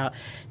thing about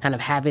kind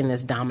of having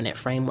this dominant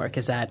framework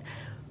is that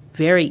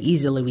very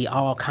easily we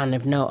all kind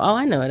of know,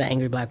 I know what an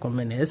angry black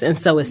woman is.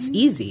 And so it's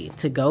easy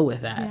to go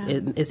with that. Yeah.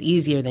 It's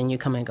easier than you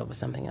coming up with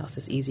something else.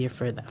 It's easier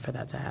for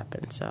that to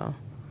happen. So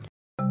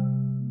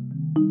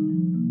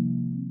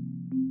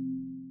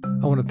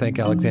I want to thank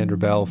Alexandra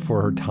Bell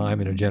for her time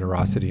and her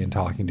generosity in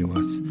talking to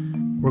us.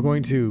 We're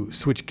going to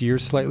switch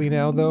gears slightly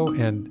now, though,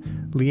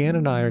 and Leanne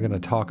and I are going to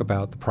talk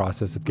about the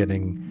process of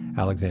getting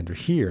Alexandra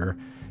here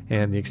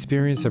and the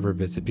experience of her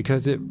visit,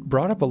 because it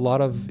brought up a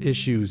lot of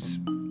issues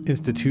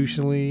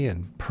institutionally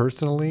and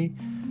personally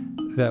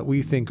that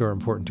we think are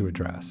important to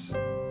address.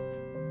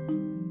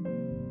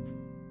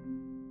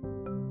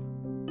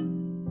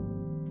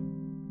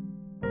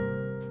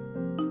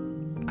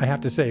 I have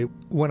to say,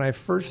 when I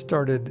first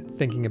started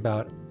thinking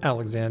about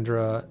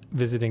Alexandra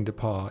visiting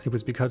DePauw, it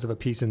was because of a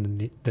piece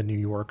in the New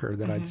Yorker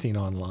that I'd seen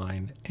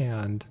online.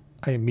 And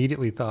I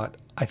immediately thought,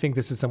 I think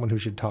this is someone who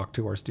should talk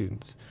to our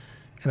students,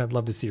 and I'd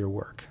love to see her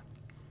work.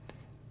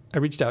 I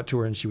reached out to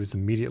her, and she was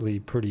immediately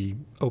pretty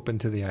open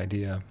to the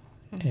idea.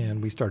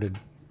 And we started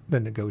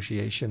the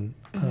negotiation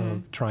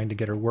of trying to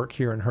get her work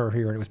here and her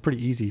here. And it was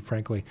pretty easy,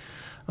 frankly,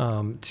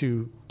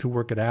 to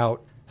work it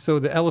out. So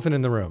the elephant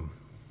in the room.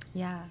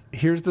 Yeah.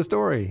 Here's the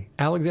story.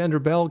 Alexandra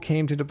Bell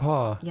came to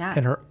DePauw,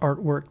 and her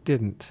artwork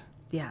didn't.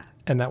 Yeah.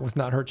 And that was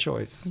not her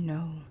choice.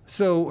 No.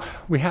 So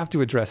we have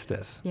to address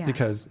this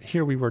because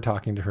here we were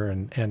talking to her,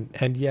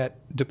 and yet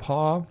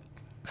DePauw,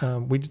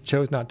 we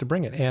chose not to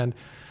bring it. And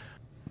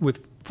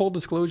with full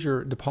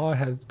disclosure, DePauw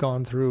has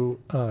gone through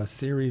a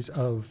series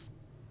of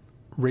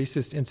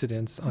racist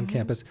incidents on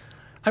campus.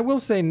 I will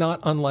say, not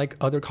unlike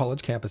other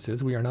college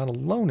campuses, we are not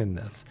alone in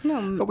this.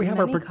 No, but we have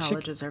many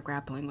colleges are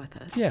grappling with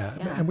this. Yeah,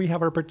 and we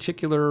have our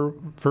particular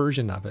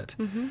version of it.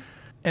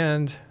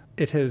 And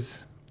it has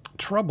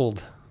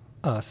troubled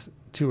us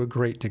to a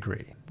great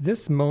degree.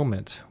 This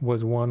moment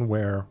was one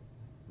where,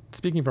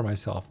 speaking for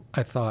myself,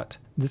 I thought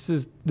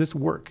this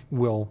work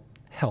will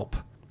help.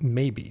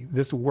 Maybe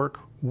this work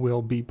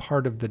will be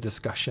part of the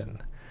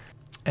discussion.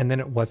 And then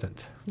it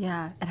wasn't.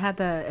 Yeah, it had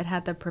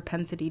the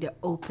propensity to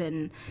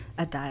open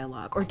a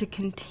dialogue or to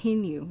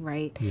continue,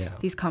 right? Yeah.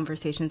 These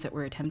conversations that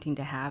we're attempting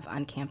to have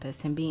on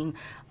campus, and being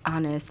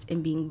honest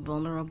and being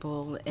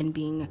vulnerable and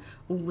being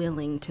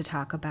willing to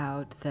talk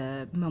about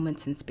the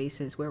moments and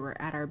spaces where we're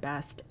at our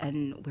best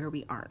and where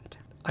we aren't.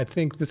 I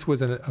think this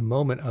was a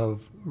moment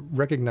of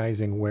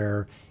recognizing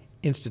where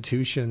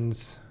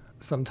institutions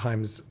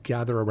sometimes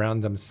gather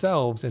around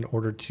themselves in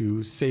order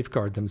to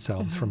safeguard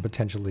themselves from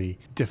potentially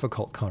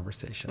difficult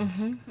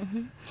conversations.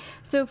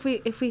 So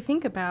if we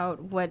think about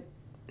what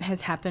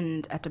has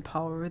happened at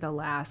DePauw over the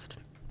last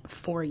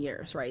 4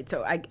 years, right?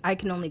 So I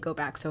can only go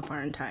back so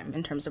far in time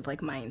in terms of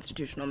like my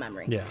institutional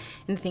memory. Yeah.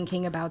 And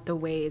thinking about the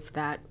ways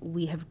that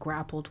we have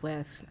grappled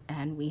with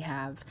and we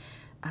have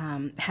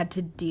had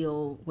to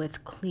deal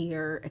with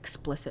clear,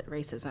 explicit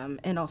racism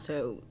and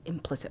also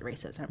implicit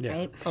racism,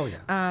 right? Oh,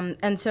 yeah.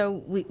 And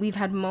so we've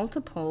had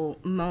multiple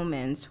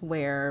moments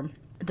where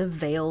the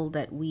veil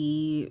that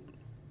we,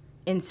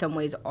 in some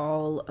ways,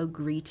 all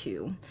agree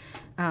to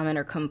and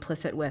are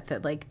complicit with,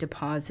 that like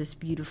DePauw is this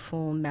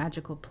beautiful,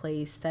 magical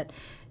place that,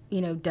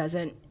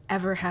 doesn't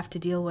ever have to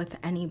deal with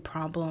any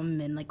problem,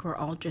 and like we're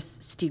all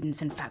just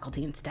students and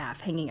faculty and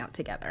staff hanging out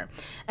together.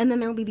 And then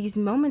there will be these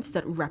moments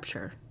that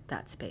rupture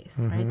that space,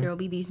 right? There will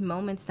be these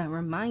moments that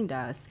remind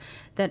us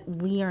that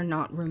we are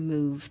not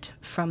removed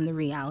from the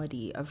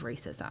reality of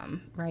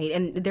racism, right?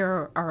 And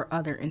there are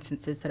other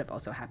instances that have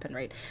also happened,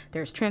 right?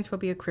 There's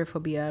transphobia,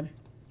 queerphobia,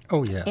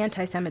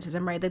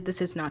 anti-Semitism, right? That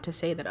this is not to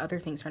say that other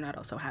things are not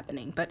also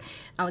happening, but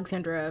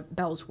Alexandra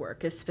Bell's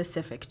work is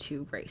specific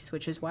to race,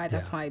 which is why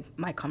that's why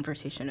my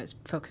conversation is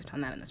focused on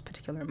that in this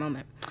particular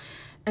moment.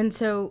 And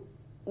so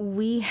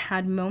we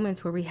had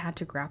moments where we had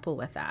to grapple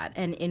with that.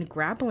 And in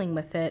grappling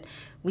with it,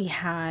 we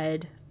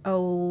had,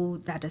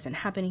 that doesn't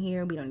happen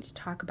here. We don't need to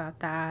talk about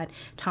that.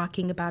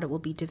 Talking about it will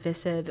be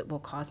divisive. It will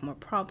cause more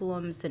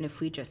problems than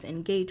if we just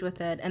engage with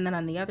it. And then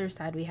on the other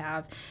side we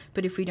have,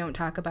 but if we don't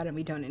talk about it and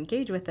we don't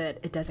engage with it,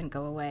 it doesn't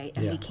go away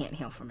and we can't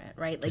heal from it,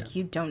 right? Like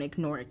you don't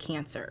ignore a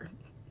cancer.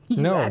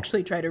 You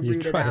actually try to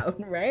root it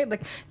out, right?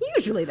 Like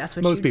usually that's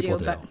what most you people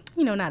do, but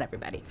not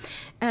everybody.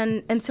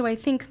 And so I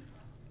think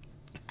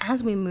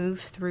as we move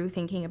through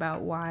thinking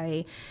about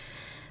why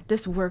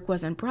this work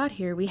wasn't brought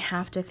here, we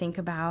have to think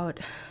about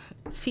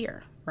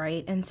fear,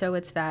 right? And so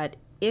it's that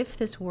if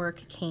this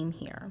work came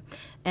here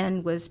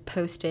and was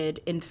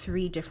posted in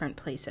 3 different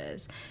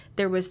places,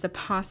 there was the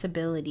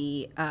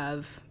possibility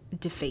of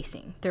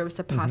defacing. There was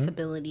the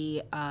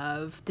possibility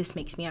of, this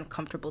makes me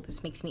uncomfortable,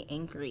 this makes me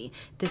angry,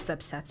 this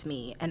upsets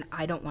me, and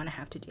I don't want to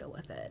have to deal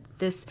with it.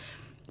 This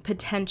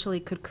potentially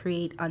could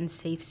create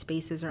unsafe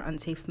spaces or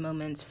unsafe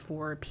moments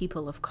for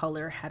people of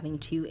color having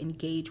to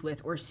engage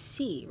with or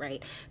see,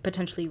 right,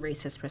 potentially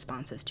racist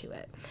responses to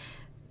it.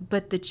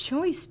 But the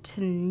choice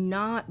to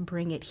not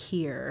bring it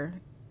here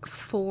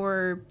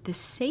for the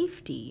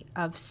safety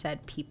of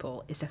said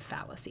people is a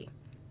fallacy.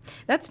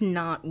 That's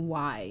not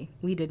why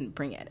we didn't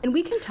bring it. And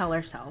we can tell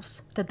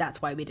ourselves that that's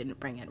why we didn't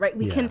bring it, right?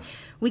 We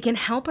can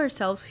help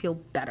ourselves feel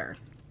better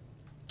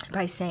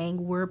by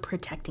saying we're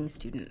protecting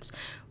students.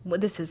 Well,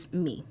 this is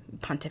me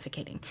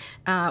pontificating.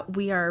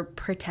 We are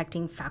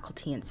protecting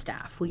faculty and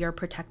staff. We are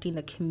protecting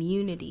the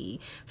community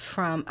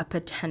from a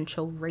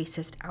potential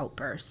racist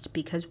outburst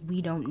because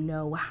we don't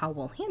know how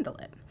we'll handle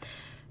it.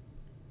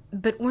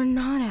 But we're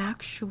not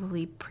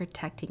actually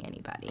protecting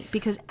anybody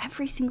because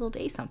every single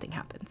day something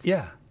happens.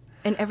 Yeah.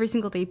 And every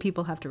single day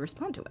people have to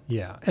respond to it.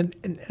 Yeah. And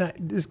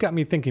this got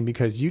me thinking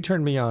because you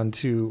turned me on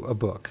to a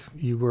book.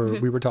 We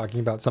were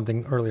talking about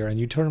something earlier, and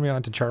you turned me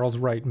on to Charles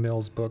Wright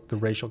Mill's book, The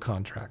Racial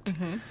Contract,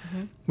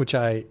 which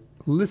I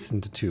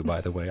listened to,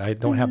 by the way. I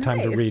don't have time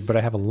to read, but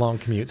I have a long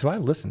commute, so I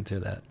listened to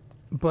that.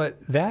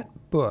 But that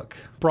book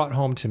brought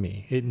home to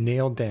me, it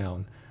nailed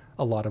down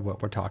a lot of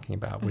what we're talking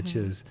about, which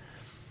is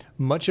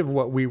much of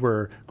what we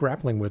were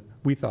grappling with,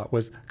 we thought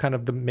was kind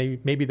of the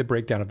maybe the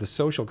breakdown of the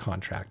social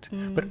contract.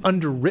 But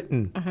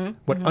underwritten,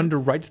 what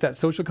underwrites that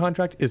social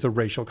contract is a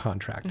racial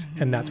contract.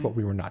 And that's what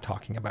we were not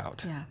talking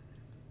about. Yeah.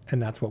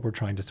 And that's what we're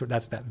trying to sort.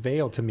 That's that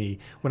veil to me.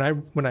 When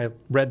I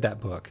read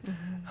that book,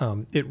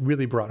 it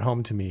really brought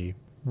home to me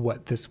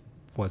what this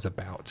was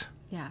about.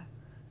 Yeah.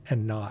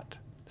 And not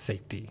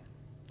safety.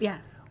 Yeah.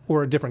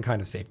 Or a different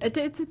kind of safety.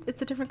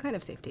 It's a different kind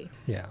of safety.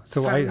 Yeah.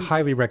 So I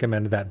highly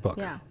recommend that book.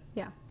 Yeah.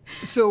 Yeah.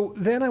 So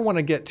then I want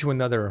to get to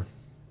another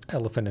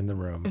elephant in the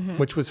room,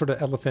 which was sort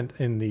of elephant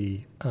in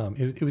the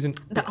it was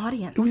the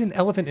audience. It was an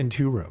elephant in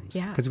 2 rooms.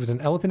 Yeah. Because it was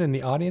an elephant in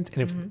the audience, and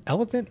it was an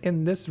elephant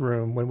in this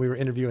room when we were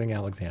interviewing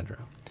Alexandra.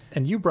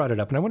 And you brought it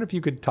up, and I wonder if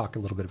you could talk a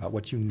little bit about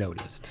what you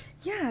noticed.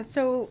 Yeah.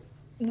 So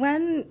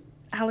when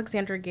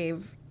Alexandra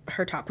gave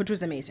her talk, which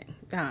was amazing,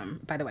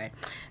 by the way,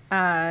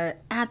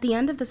 at the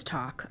end of this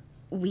talk,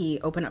 we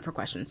open up for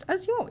questions,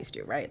 as you always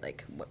do, right?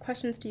 Like, what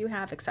questions do you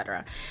have, et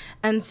cetera.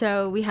 And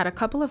so we had a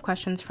couple of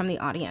questions from the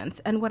audience.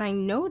 And what I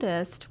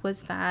noticed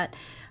was that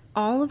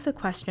all of the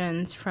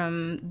questions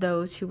from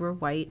those who were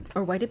white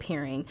or white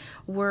appearing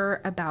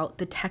were about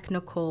the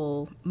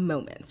technical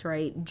moments,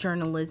 right?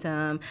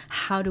 Journalism,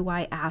 how do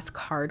I ask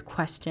hard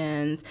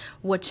questions?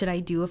 What should I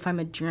do if I'm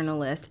a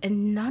journalist?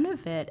 And none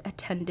of it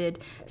attended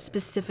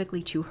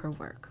specifically to her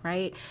work,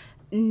 right?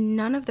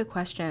 None of the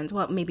questions,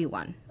 well, maybe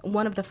one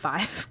of the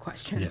 5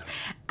 questions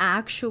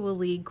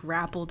actually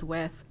grappled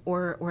with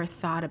or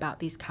thought about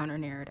these counter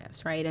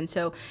narratives, right? And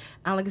so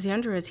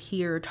Alexandra is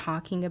here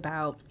talking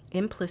about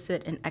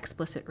implicit and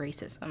explicit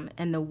racism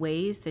and the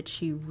ways that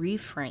she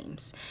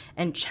reframes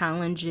and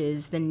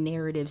challenges the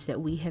narratives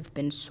that we have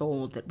been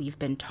sold, that we've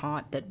been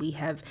taught, that we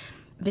have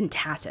been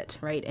tacit,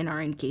 right, in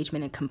our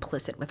engagement and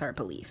complicit with our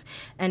belief.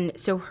 And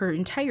so her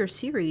entire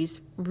series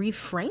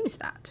reframes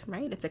that,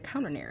 right? It's a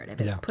counter narrative.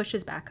 It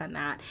pushes back on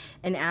that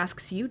and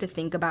asks you to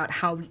think about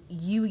how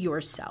you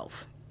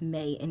yourself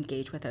may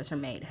engage with us or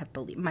might have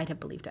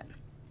believed it.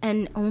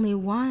 And only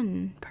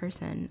one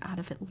person out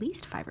of at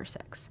least 5 or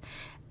 6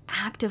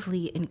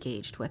 actively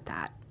engaged with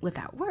that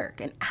work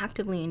and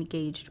actively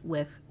engaged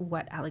with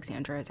what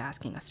Alexandra is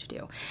asking us to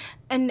do.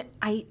 And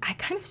I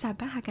kind of sat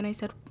back and I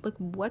said, like,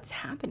 what's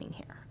happening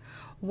here?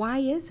 Why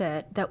is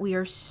it that we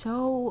are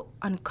so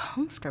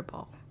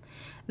uncomfortable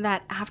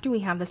that after we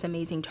have this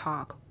amazing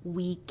talk,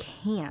 we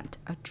can't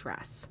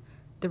address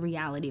the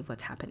reality of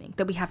what's happening,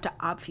 that we have to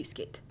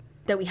obfuscate,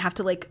 that we have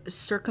to like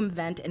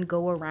circumvent and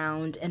go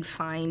around and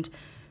find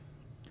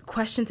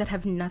questions that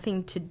have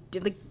nothing to do,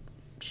 like,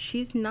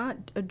 she's not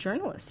a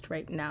journalist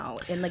right now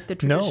in like the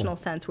traditional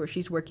sense where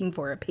she's working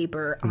for a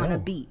paper on a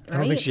beat, right? I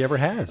don't think she ever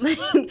has.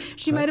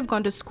 She might have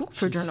gone to school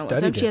for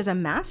journalism. She has a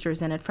master's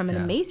in it from an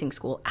amazing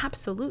school.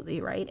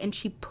 Absolutely, right? And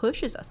she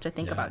pushes us to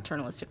think about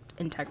journalistic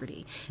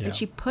integrity. And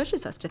she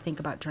pushes us to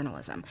think about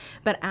journalism.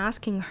 But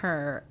asking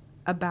her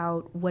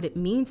about what it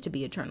means to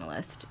be a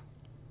journalist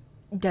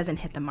doesn't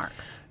hit the mark.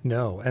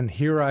 No, and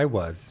here I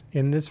was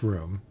in this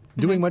room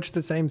doing much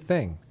the same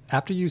thing.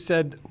 After you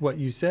said what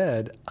you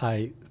said,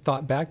 I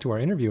thought back to our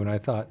interview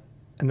and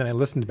then I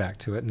listened back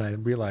to it and I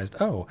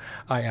realized,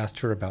 I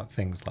asked her about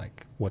things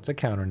like what's a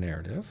counter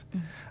narrative.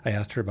 I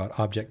asked her about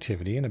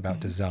objectivity and about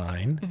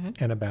design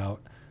and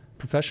about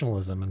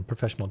professionalism and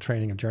professional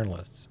training of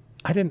journalists.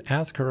 I didn't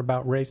ask her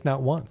about race,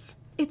 not once.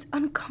 It's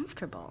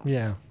uncomfortable.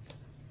 Yeah.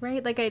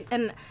 Right? Like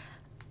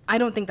I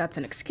don't think that's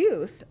an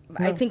excuse.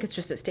 No. I think it's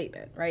just a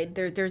statement, right?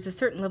 There's a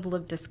certain level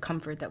of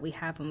discomfort that we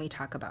have when we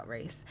talk about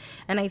race.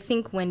 And I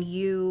think when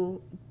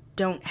you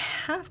don't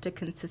have to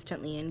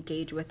consistently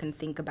engage with and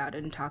think about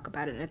it and talk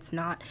about it, and it's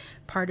not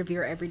part of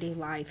your everyday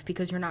life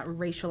because you're not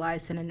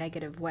racialized in a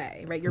negative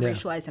way, right? You're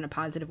racialized in a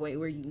positive way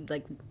where you,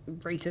 like,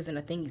 race isn't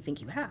a thing you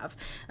think you have.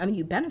 I mean,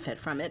 you benefit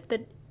from it,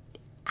 that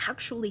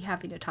actually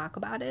having to talk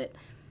about it,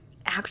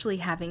 actually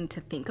having to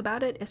think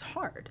about it is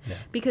hard.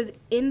 Because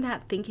in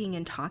that thinking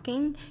and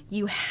talking,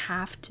 you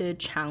have to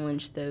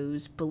challenge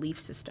those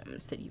belief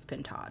systems that you've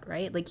been taught,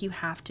 right? Like, you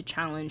have to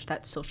challenge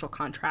that social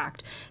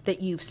contract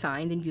that you've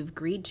signed and you've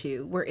agreed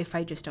to, where if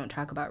I just don't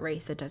talk about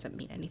race, it doesn't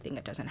mean anything,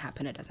 it doesn't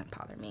happen, it doesn't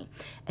bother me.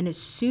 And as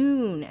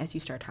soon as you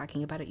start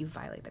talking about it, you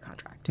violate the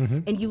contract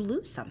and you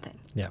lose something.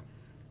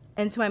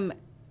 And so I'm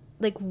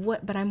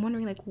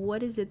wondering, like,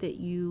 what is it that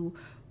you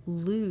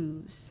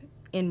lose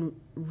in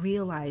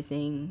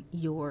realizing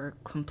your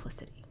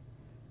complicity?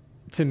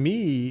 To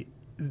me,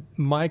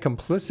 my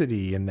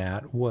complicity in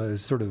that was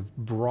sort of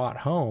brought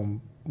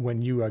home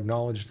when you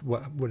acknowledged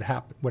what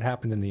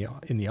happened in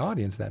the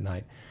audience that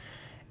night.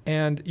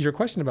 And your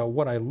question about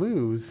what I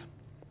lose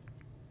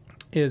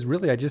is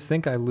really, I just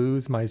think I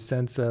lose my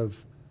sense of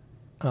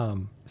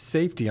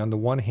safety on the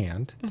one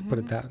hand, to put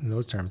it that in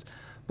those terms,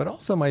 but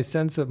also my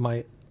sense of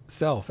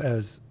myself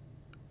as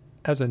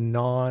a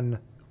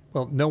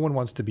well, no one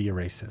wants to be a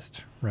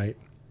racist, right?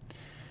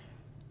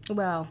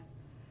 Well,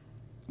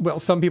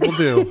 some people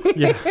do.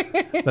 Yeah,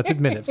 let's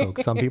admit it,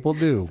 folks. Some people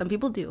do. Some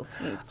people do.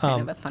 It's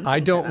kind of a fun I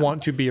don't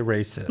want to be a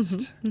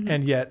racist,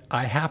 and yet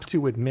I have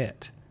to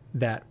admit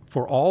that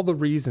for all the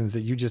reasons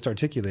that you just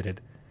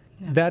articulated,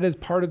 that is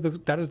part of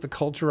the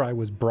culture I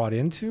was brought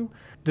into.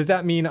 Does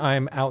that mean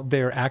I'm out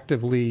there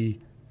actively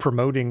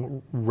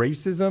promoting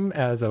racism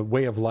as a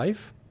way of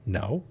life?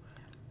 No,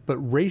 but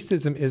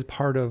racism is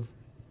part of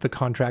the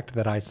contract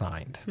that I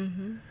signed.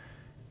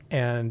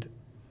 And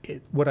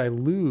what I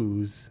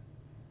lose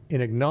in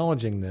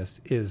acknowledging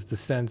this is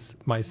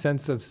my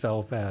sense of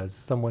self as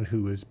someone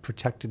who is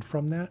protected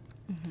from that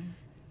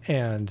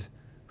and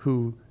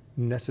who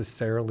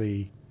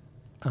necessarily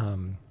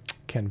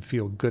can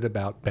feel good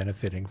about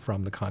benefiting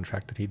from the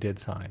contract that he did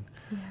sign.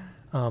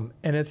 And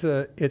it's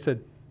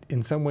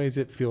in some ways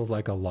it feels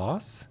like a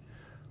loss,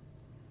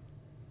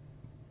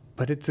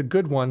 but it's a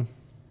good one.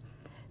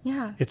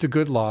 It's a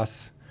good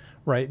loss.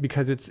 Right,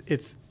 because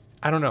it's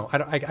I don't know.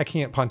 I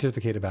can't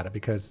pontificate about it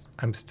because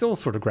I'm still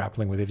sort of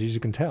grappling with it, as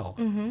you can tell,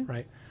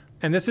 right?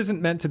 And this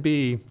isn't meant to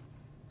be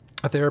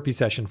a therapy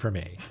session for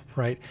me,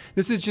 right?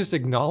 This is just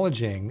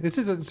acknowledging. This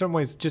is in some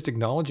ways just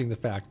acknowledging the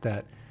fact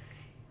that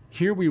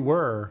here we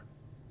were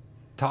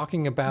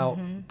talking about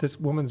this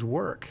woman's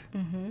work,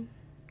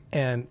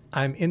 and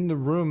I'm in the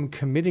room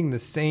committing the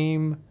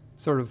same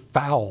sort of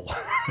foul,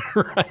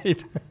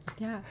 right?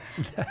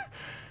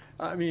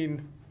 I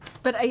mean.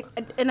 But I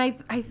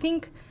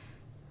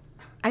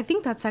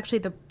think that's actually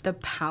the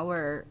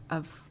power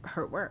of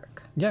her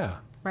work.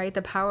 Right?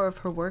 The power of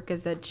her work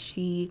is that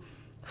she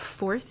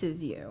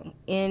forces you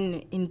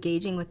in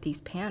engaging with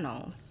these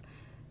panels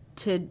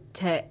to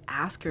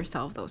ask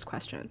yourself those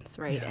questions,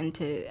 right? And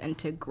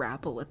to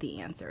grapple with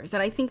the answers.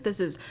 And I think this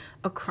is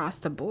across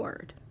the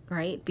board,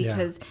 right?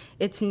 Because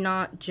it's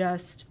not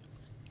just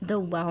the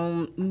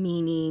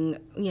well-meaning,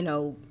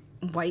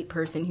 white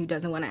person who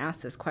doesn't want to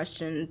ask this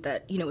question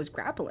that, is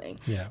grappling.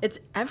 It's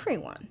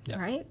everyone,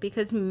 right?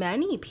 Because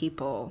many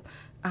people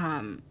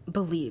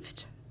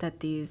believed that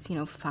these,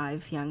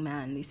 5 young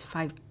men, these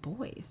 5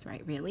 boys,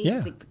 right, really?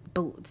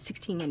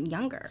 16 and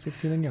younger.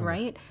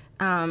 Right?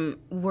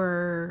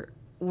 Were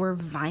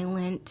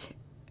violent,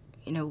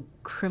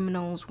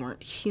 criminals,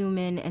 weren't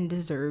human, and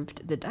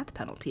deserved the death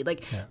penalty.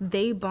 Like,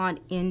 they bought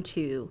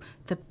into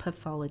the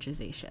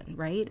pathologization,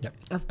 right,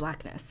 of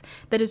blackness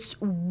that is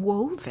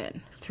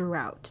woven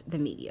throughout the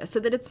media,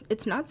 so that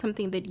it's not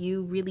something that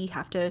you really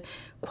have to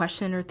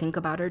question or think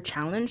about or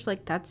challenge.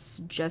 Like,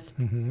 that's just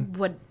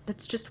what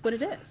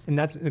it is. And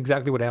that's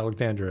exactly what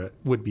Alexandra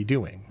would be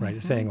doing,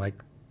 right? Saying,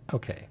 like,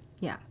 okay,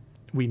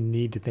 we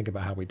need to think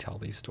about how we tell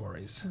these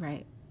stories,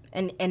 right?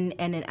 And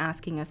in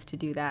asking us to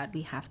do that,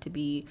 we have to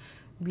be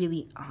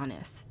really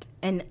honest.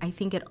 And I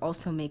think it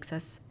also makes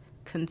us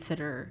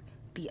consider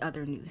the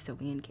other news that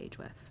we engage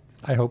with.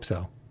 I hope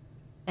so.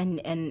 And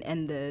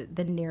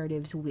the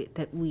narratives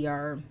that we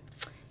are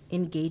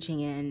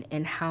engaging in,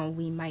 and how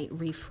we might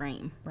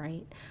reframe,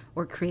 right?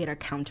 Or create a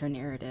counter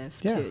narrative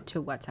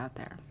to what's out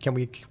there. Can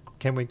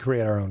we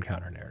create our own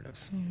counter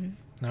narratives?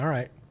 All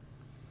right.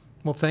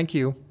 Well, thank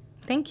you.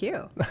 Thank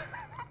you.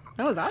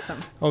 That was awesome.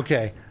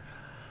 Okay.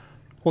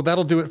 Well,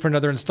 that'll do it for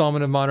another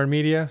installment of Modern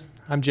Media.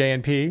 I'm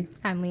JNP.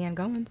 I'm Leanne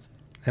Goins.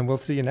 And we'll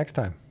see you next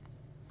time.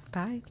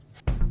 Bye.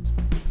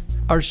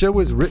 Our show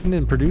was written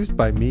and produced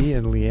by me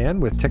and Leanne,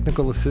 with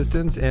technical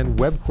assistance and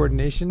web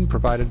coordination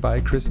provided by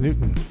Chris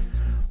Newton.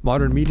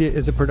 Modern Media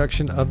is a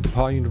production of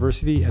DePaul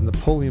University and the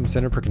Pulliam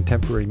Center for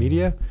Contemporary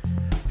Media.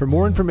 For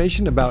more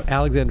information about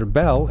Alexandra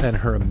Bell and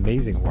her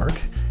amazing work,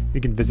 you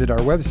can visit our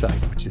website,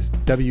 which is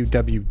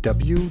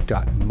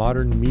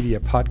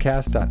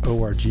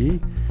www.modernmediapodcast.org. You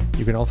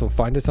can also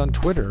find us on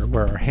Twitter,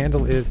 where our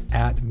handle is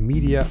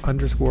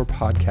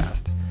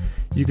 @media_podcast.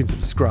 You can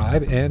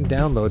subscribe and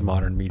download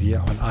Modern Media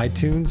on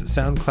iTunes,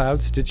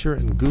 SoundCloud, Stitcher,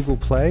 and Google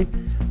Play.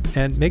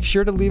 And make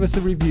sure to leave us a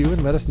review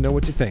and let us know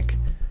what you think.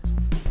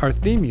 Our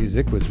theme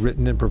music was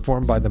written and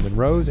performed by the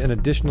Monroes, and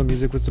additional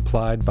music was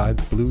supplied by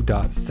Blue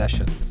Dot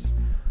Sessions.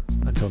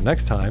 Until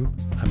next time,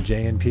 I'm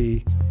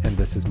JNP, and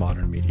this is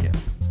Modern Media.